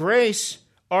and grace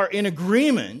are in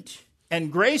agreement, and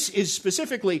grace is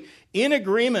specifically in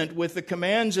agreement with the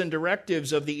commands and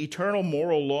directives of the eternal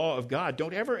moral law of God.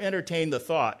 Don't ever entertain the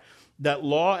thought that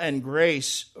law and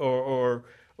grace or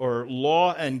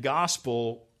law and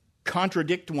gospel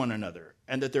contradict one another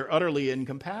and that they're utterly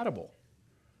incompatible.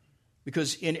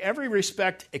 Because in every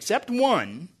respect except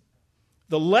one,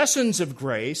 the lessons of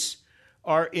grace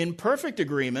are in perfect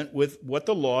agreement with what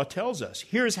the law tells us.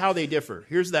 Here's how they differ.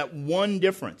 Here's that one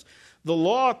difference. The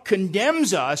law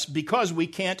condemns us because we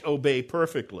can't obey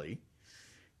perfectly.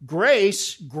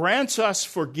 Grace grants us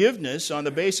forgiveness on the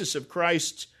basis of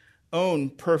Christ's own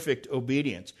perfect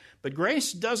obedience. But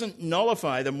grace doesn't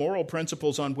nullify the moral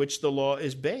principles on which the law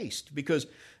is based, because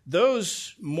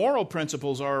those moral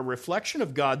principles are a reflection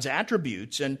of God's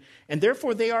attributes, and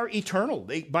therefore they are eternal.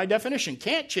 They, by definition,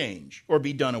 can't change or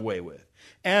be done away with.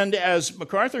 And as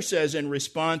MacArthur says in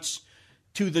response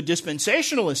to the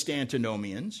dispensationalist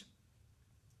antinomians,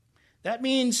 that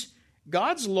means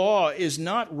God's law is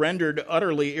not rendered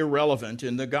utterly irrelevant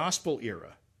in the gospel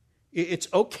era. It's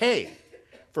okay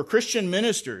for Christian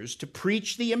ministers to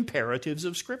preach the imperatives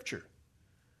of Scripture,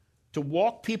 to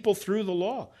walk people through the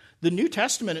law. The New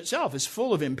Testament itself is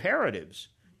full of imperatives.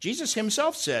 Jesus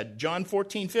himself said, John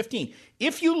 14:15,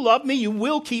 "If you love me, you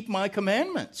will keep my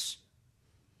commandments."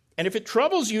 And if it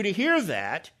troubles you to hear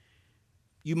that,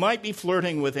 you might be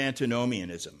flirting with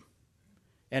antinomianism.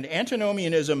 And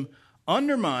antinomianism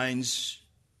undermines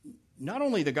not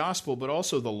only the gospel, but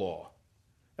also the law.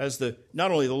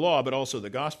 Not only the law, but also the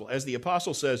gospel. As the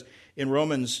apostle says in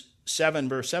Romans 7,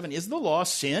 verse 7, "Is the law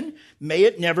sin? May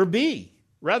it never be.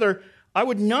 Rather, I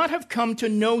would not have come to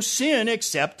know sin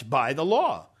except by the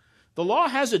law." The law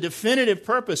has a definitive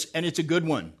purpose, and it's a good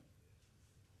one.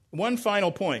 One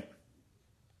final point.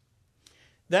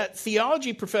 That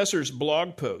theology professor's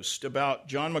blog post about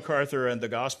John MacArthur and the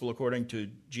gospel according to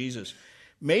Jesus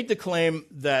made the claim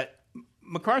that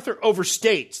MacArthur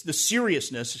overstates the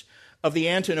seriousness of the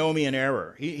antinomian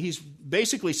error. He's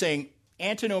basically saying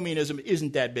antinomianism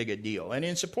isn't that big a deal. And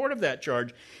in support of that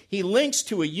charge, he links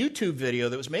to a YouTube video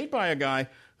that was made by a guy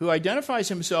who identifies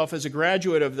himself as a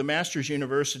graduate of the Master's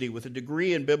University with a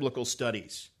degree in biblical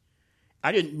studies.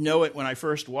 I didn't know it when I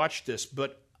first watched this,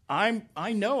 but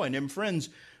I know and am friends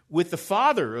with the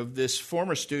father of this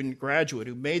former student graduate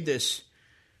who made this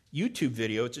YouTube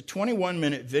video. It's a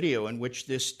 21-minute video in which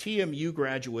this TMU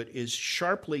graduate is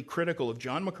sharply critical of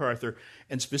John MacArthur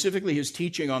and specifically his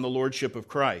teaching on the Lordship of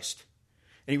Christ.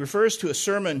 And he refers to a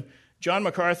sermon John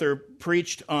MacArthur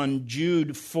preached on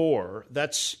Jude 4.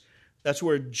 That's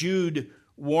where Jude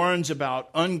warns about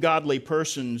ungodly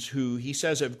persons who, he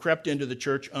says, have crept into the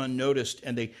church unnoticed,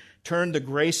 and they turn the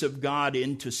grace of God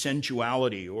into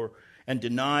sensuality and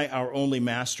deny our only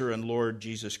Master and Lord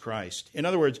Jesus Christ. In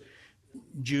other words,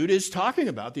 Jude is talking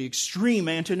about the extreme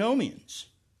antinomians,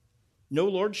 no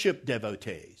lordship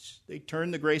devotees. They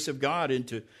turn the grace of God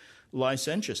into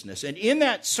licentiousness. And in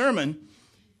that sermon,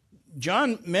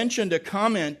 John mentioned a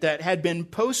comment that had been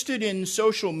posted in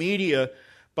social media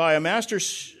by a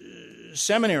master's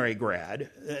seminary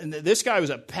grad. And this guy was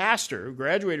a pastor who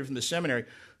graduated from the seminary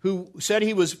who said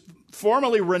he was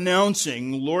formally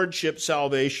renouncing lordship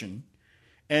salvation.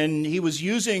 And he was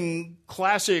using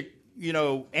classic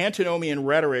antinomian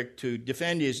rhetoric to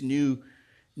defend his new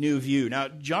view. Now,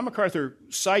 John MacArthur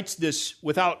cites this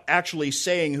without actually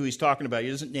saying who he's talking about. He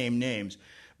doesn't name names.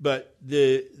 But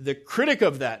the critic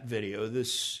of that video,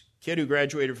 this kid who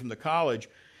graduated from the college,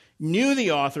 knew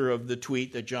the author of the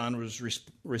tweet that John was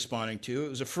responding to. It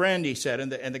was a friend, he said,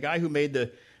 and the guy who made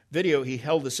the video, he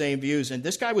held the same views, and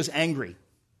this guy was angry.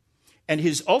 And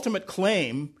his ultimate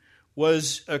claim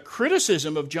was a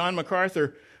criticism of John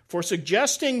MacArthur for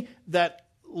suggesting that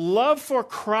love for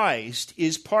Christ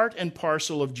is part and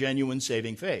parcel of genuine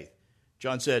saving faith.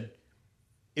 John said,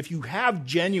 if you have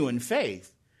genuine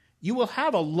faith, you will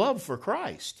have a love for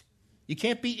Christ. You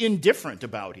can't be indifferent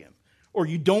about him, or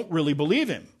you don't really believe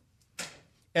him.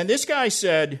 And this guy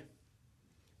said,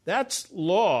 that's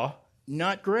law,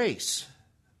 not grace.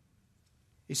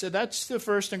 He said, that's the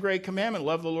first and great commandment,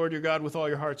 love the Lord your God with all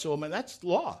your heart, soul, and mind. That's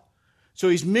law. So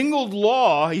he's mingled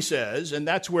law, he says, and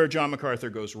that's where John MacArthur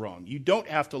goes wrong. You don't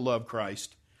have to love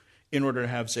Christ in order to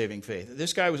have saving faith.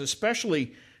 This guy was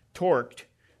especially torqued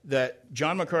that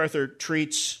John MacArthur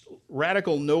treats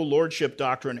radical no lordship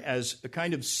doctrine as a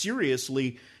kind of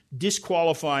seriously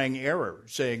disqualifying error,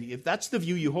 saying if that's the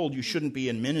view you hold, you shouldn't be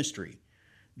in ministry.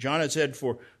 John had said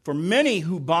for many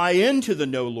who buy into the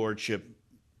no lordship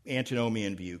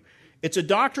antinomian view, it's a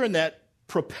doctrine that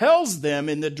propels them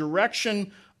in the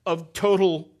direction of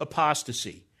total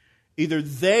apostasy. Either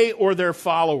they or their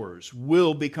followers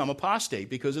will become apostate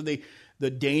because of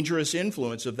the dangerous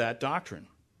influence of that doctrine.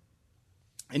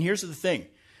 And here's the thing.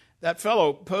 That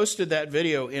fellow posted that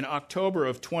video in October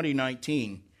of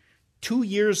 2019. 2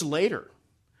 years later,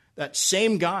 that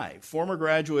same guy, former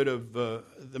graduate of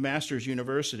the Masters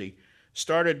University,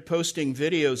 started posting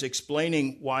videos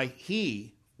explaining why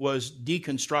he was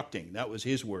deconstructing. That was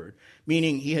his word,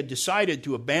 meaning he had decided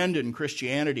to abandon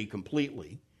Christianity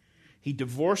completely. He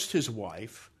divorced his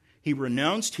wife. He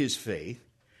renounced his faith.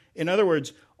 In other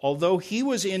words, although he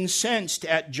was incensed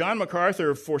at John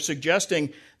MacArthur for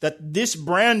suggesting that this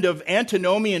brand of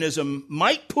antinomianism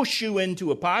might push you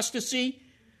into apostasy,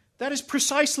 that is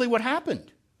precisely what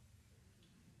happened.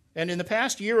 And in the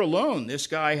past year alone, this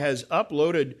guy has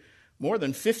uploaded more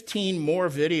than 15 more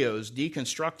videos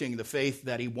deconstructing the faith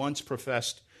that he once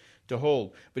professed to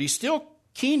hold. But he's still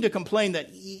keen to complain that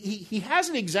he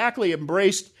hasn't exactly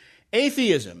embraced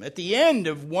atheism. At the end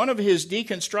of one of his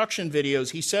deconstruction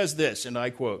videos, he says this, and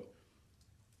I quote,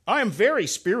 "I am very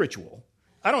spiritual.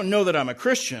 I don't know that I'm a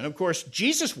Christian. Of course,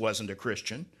 Jesus wasn't a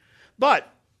Christian.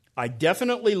 But I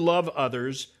definitely love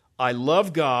others. I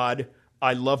love God.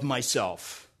 I love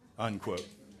myself," unquote.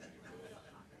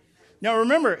 Now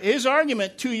remember, his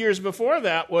argument 2 years before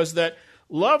that was that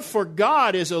love for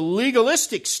God is a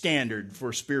legalistic standard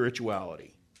for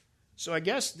spirituality. So I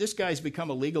guess this guy's become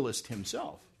a legalist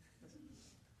himself.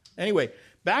 Anyway,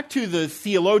 back to the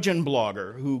theologian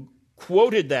blogger who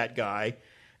quoted that guy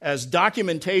as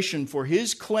documentation for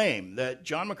his claim that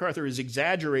John MacArthur is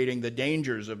exaggerating the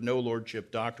dangers of no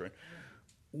lordship doctrine.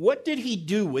 What did he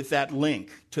do with that link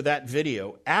to that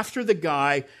video after the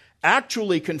guy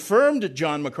actually confirmed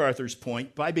John MacArthur's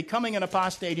point by becoming an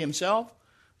apostate himself?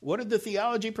 What did the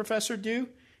theology professor do?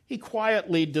 He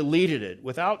quietly deleted it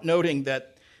without noting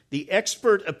that the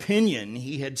expert opinion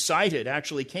he had cited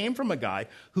actually came from a guy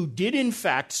who did in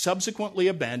fact subsequently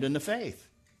abandon the faith.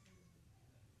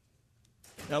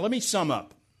 Now let me sum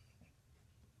up.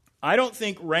 I don't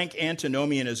think rank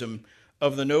antinomianism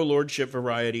of the no lordship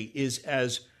variety is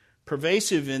as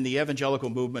pervasive in the evangelical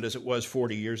movement as it was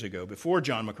 40 years ago, before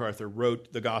John MacArthur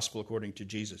wrote The Gospel According to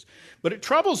Jesus. But it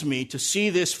troubles me to see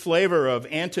this flavor of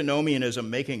antinomianism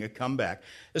making a comeback,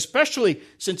 especially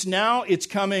since now it's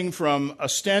coming from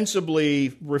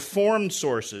ostensibly reformed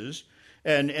sources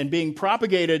and being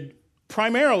propagated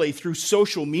primarily through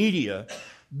social media.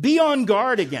 Be on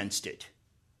guard against it.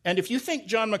 And if you think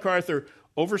John MacArthur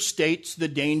overstates the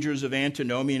dangers of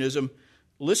antinomianism,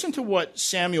 listen to what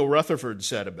Samuel Rutherford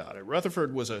said about it.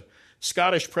 Rutherford was a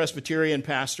Scottish Presbyterian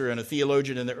pastor and a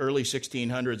theologian in the early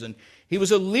 1600s, and he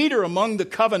was a leader among the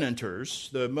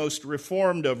Covenanters, the most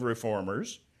reformed of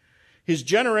reformers. His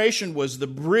generation was the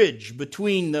bridge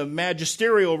between the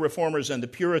magisterial reformers and the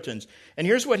Puritans. And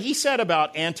here's what he said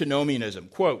about antinomianism,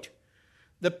 quote,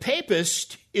 "The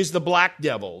papist is the black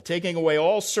devil, taking away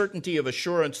all certainty of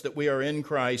assurance that we are in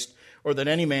Christ or that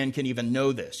any man can even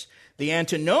know this. The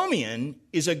antinomian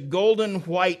is a golden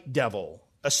white devil,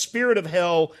 a spirit of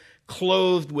hell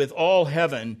clothed with all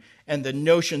heaven and the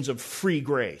notions of free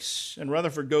grace." And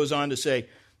Rutherford goes on to say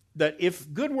that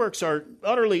if good works are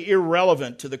utterly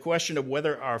irrelevant to the question of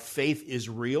whether our faith is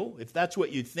real, if that's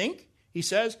what you think, he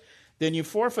says, then you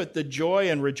forfeit the joy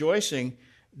and rejoicing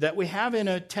that we have in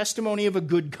a testimony of a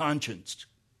good conscience.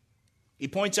 He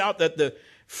points out that the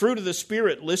fruit of the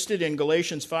Spirit listed in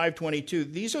Galatians 5:22,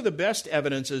 these are the best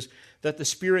evidences that the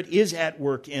Spirit is at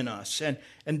work in us.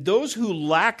 And those who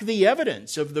lack the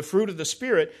evidence of the fruit of the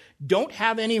Spirit don't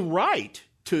have any right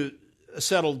to a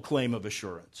settled claim of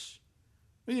assurance.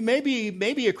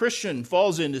 Maybe a Christian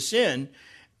falls into sin.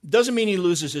 Doesn't mean he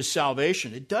loses his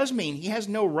salvation. It does mean he has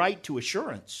no right to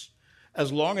assurance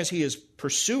as long as he is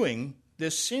pursuing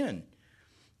this sin.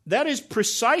 That is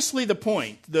precisely the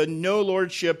point the no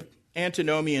lordship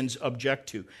antinomians object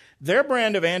to. Their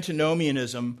brand of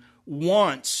antinomianism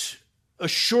wants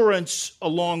assurance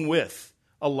along with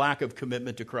a lack of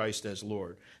commitment to Christ as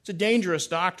Lord. It's a dangerous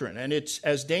doctrine, and it's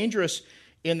as dangerous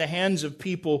in the hands of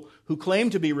people who claim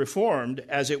to be Reformed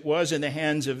as it was in the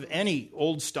hands of any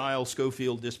old-style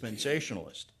Schofield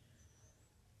dispensationalist.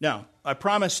 Now, I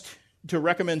promised to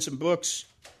recommend some books.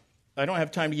 I don't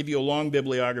have time to give you a long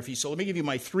bibliography, so let me give you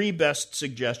my 3 best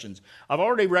suggestions. I've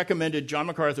already recommended John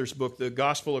MacArthur's book, The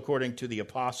Gospel According to the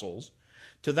Apostles.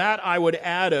 To that, I would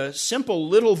add a simple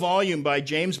little volume by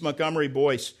James Montgomery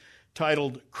Boyce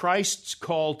titled Christ's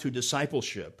Call to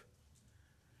Discipleship.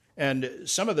 And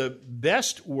some of the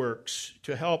best works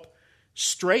to help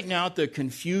straighten out the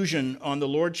confusion on the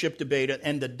lordship debate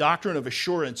and the doctrine of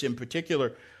assurance in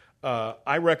particular,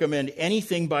 I recommend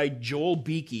anything by Joel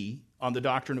Beeke on the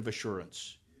doctrine of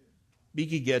assurance.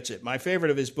 Beeke gets it. My favorite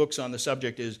of his books on the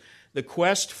subject is The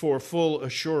Quest for Full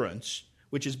Assurance,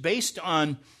 which is based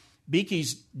on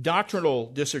Beeke's doctoral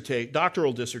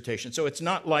dissertation, so it's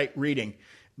not light reading.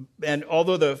 And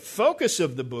although the focus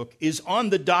of the book is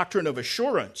on the doctrine of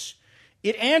assurance,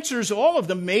 it answers all of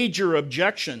the major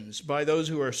objections by those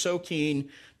who are so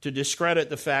keen to discredit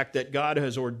the fact that God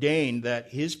has ordained that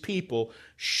his people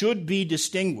should be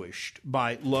distinguished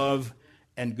by love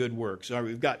and good works. All right,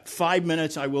 we've got 5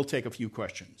 minutes. I will take a few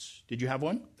questions. Did you have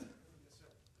one? Yes, sir.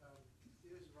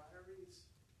 Is Ryrie's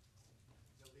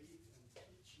belief and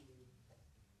teaching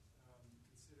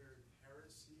considered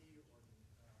heresy or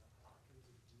doctrines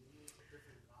of demons, a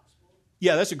different gospel?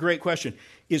 Yeah, that's a great question.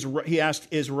 He asked,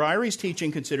 is Ryrie's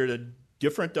teaching considered a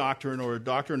different doctrine or a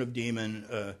doctrine of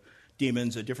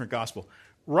demons, a different gospel?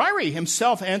 Ryrie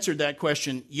himself answered that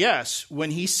question, yes,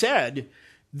 when he said,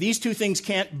 these two things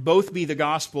can't both be the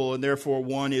gospel, and therefore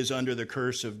one is under the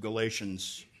curse of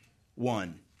Galatians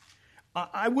 1.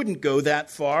 I wouldn't go that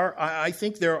far. I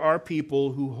think there are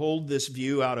people who hold this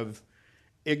view out of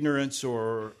ignorance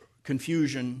or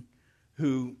confusion,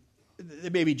 who they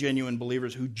may be genuine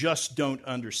believers who just don't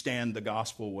understand the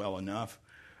gospel well enough.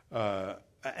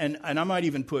 And I might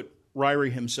even put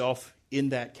Ryrie himself in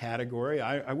that category.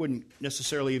 I wouldn't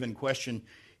necessarily even question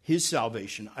his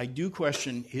salvation. I do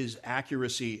question his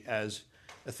accuracy as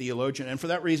a theologian, and for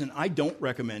that reason, I don't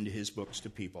recommend his books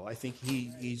to people. I think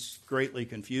he's greatly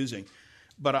confusing,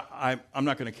 but I'm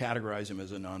not going to categorize him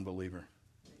as a non-believer.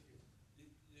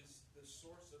 Is the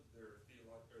source of their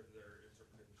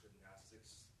interpretation of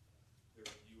Gnostics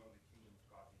their view on the kingdom of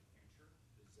God in the future?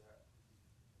 Is that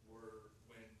where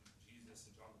when Jesus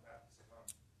and John the Baptist come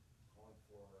calling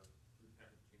for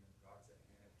repent, the kingdom of God's at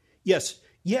hand? Yes.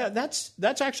 Yeah, that's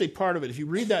actually part of it. If you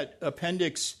read that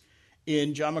appendix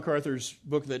in John MacArthur's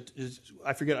book that is,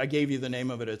 I forget, I gave you the name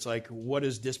of it. It's like, what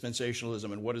is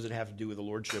dispensationalism and what does it have to do with the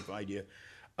lordship idea?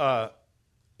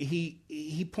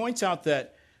 He points out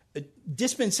that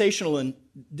dispensationalism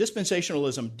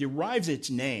derives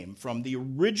its name from the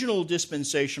original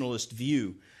dispensationalist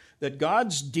view that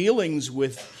God's dealings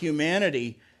with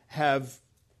humanity have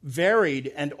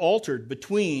varied and altered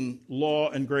between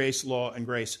law and grace,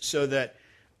 so that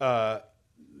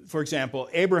for example,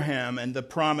 Abraham and the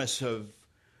promise of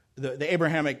the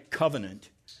Abrahamic covenant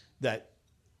that,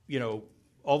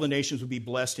 all the nations would be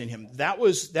blessed in him,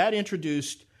 that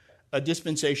introduced a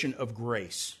dispensation of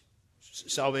grace,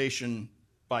 salvation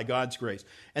by God's grace.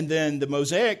 And then the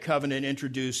Mosaic covenant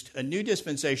introduced a new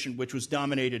dispensation which was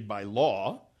dominated by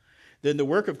law. Then the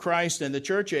work of Christ and the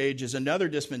church age is another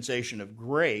dispensation of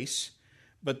grace.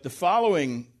 But the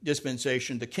following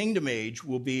dispensation, the kingdom age,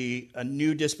 will be a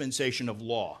new dispensation of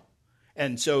law.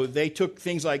 And so they took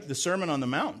things like the Sermon on the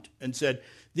Mount and said,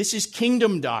 this is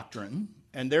kingdom doctrine,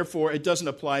 and therefore it doesn't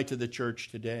apply to the church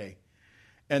today.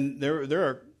 And there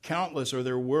are countless, or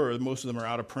there were, most of them are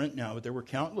out of print now, but there were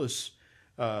countless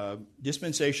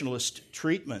dispensationalist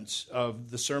treatments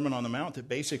of the Sermon on the Mount that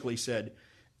basically said,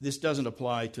 this doesn't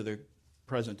apply to the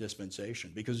present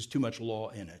dispensation because there's too much law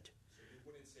in it.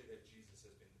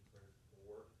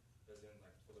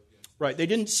 Right, they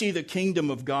didn't see the kingdom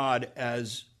of God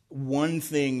as one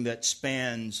thing that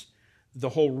spans the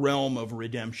whole realm of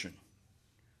redemption.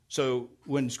 So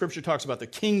when Scripture talks about the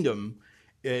kingdom,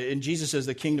 and Jesus says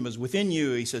the kingdom is within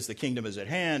you, he says the kingdom is at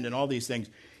hand, and all these things,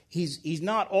 he's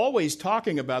not always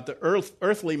talking about the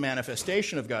earthly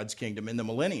manifestation of God's kingdom in the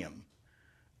millennium.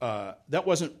 That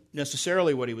wasn't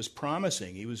necessarily what he was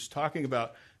promising. He was talking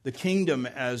about the kingdom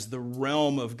as the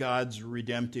realm of God's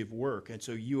redemptive work. And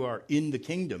so you are in the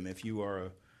kingdom if you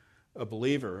are a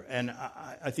believer. And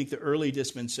I think the early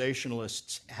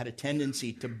dispensationalists had a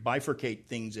tendency to bifurcate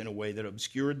things in a way that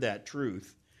obscured that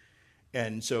truth.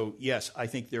 And so, yes, I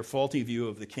think their faulty view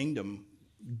of the kingdom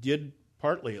did,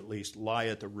 partly at least, lie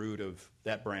at the root of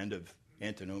that brand of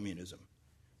antinomianism.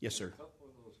 Yes, sir. A couple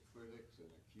of those critics and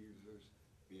accusers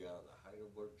be out of the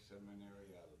Heidelberg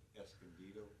Seminary, out of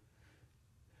Escondido.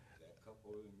 That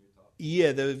couple of them you're talking about?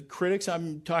 Yeah, the critics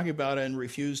I'm talking about and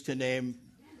refuse to name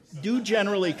do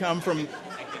generally come from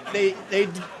they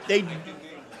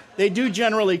do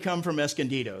generally come from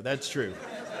Escondido. That's true.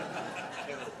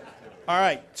 All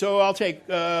right, so I'll take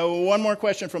one more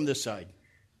question from this side.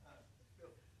 Do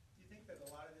you think that a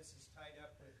lot of this is tied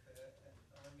up with an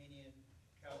Armenian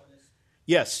Calvinist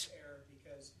Yes. error?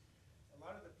 Because a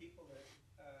lot of the people that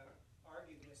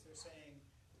argue this, they're saying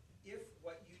if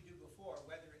what you do before,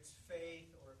 whether it's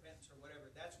faith or events or whatever,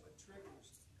 that's what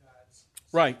triggers God's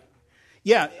Right.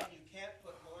 Yeah. then you can't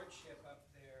put lordship up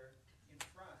there in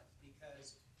front,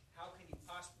 because how can you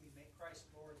possibly make Christ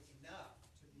Lord enough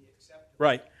to be acceptable?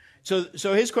 Right.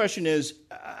 So his question is,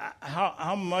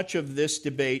 how much of this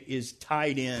debate is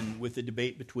tied in with the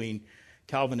debate between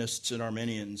Calvinists and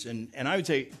Arminians? And I would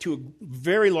say to a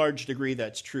very large degree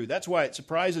that's true. That's why it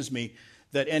surprises me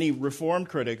that any Reformed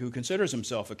critic who considers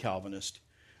himself a Calvinist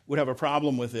would have a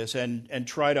problem with this and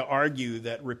try to argue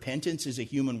that repentance is a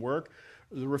human work.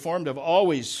 The Reformed have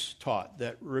always taught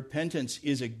that repentance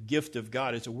is a gift of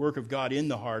God. It's a work of God in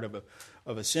the heart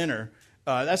of a sinner.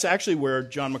 That's actually where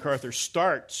John MacArthur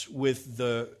starts with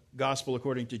the gospel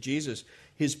according to Jesus.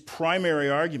 His primary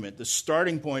argument, the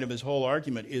starting point of his whole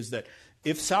argument, is that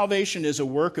if salvation is a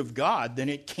work of God, then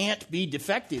it can't be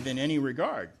defective in any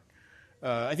regard.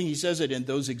 I think he says it in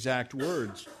those exact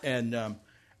words. And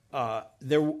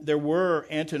there were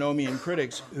antinomian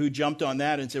critics who jumped on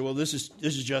that and said, well, this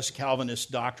is just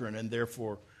Calvinist doctrine, and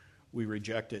therefore we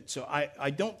reject it. So I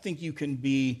don't think you can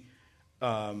be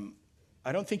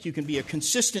a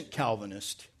consistent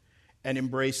Calvinist and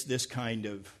embrace this kind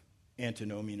of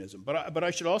antinomianism. But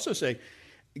I should also say,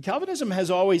 Calvinism has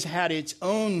always had its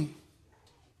own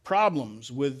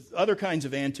problems with other kinds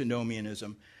of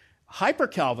antinomianism.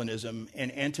 Hyper-Calvinism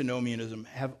and antinomianism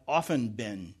have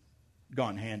often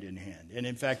gone hand in hand. And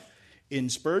in fact, in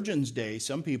Spurgeon's day,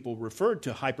 some people referred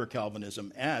to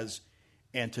hyper-Calvinism as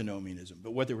antinomianism.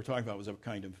 But what they were talking about was a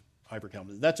kind of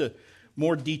hyper-Calvinism. That's a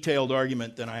more detailed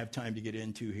argument than I have time to get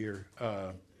into here.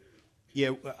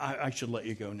 I should let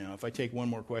you go now. If I take one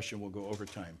more question, we'll go over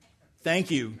time. Thank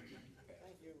you.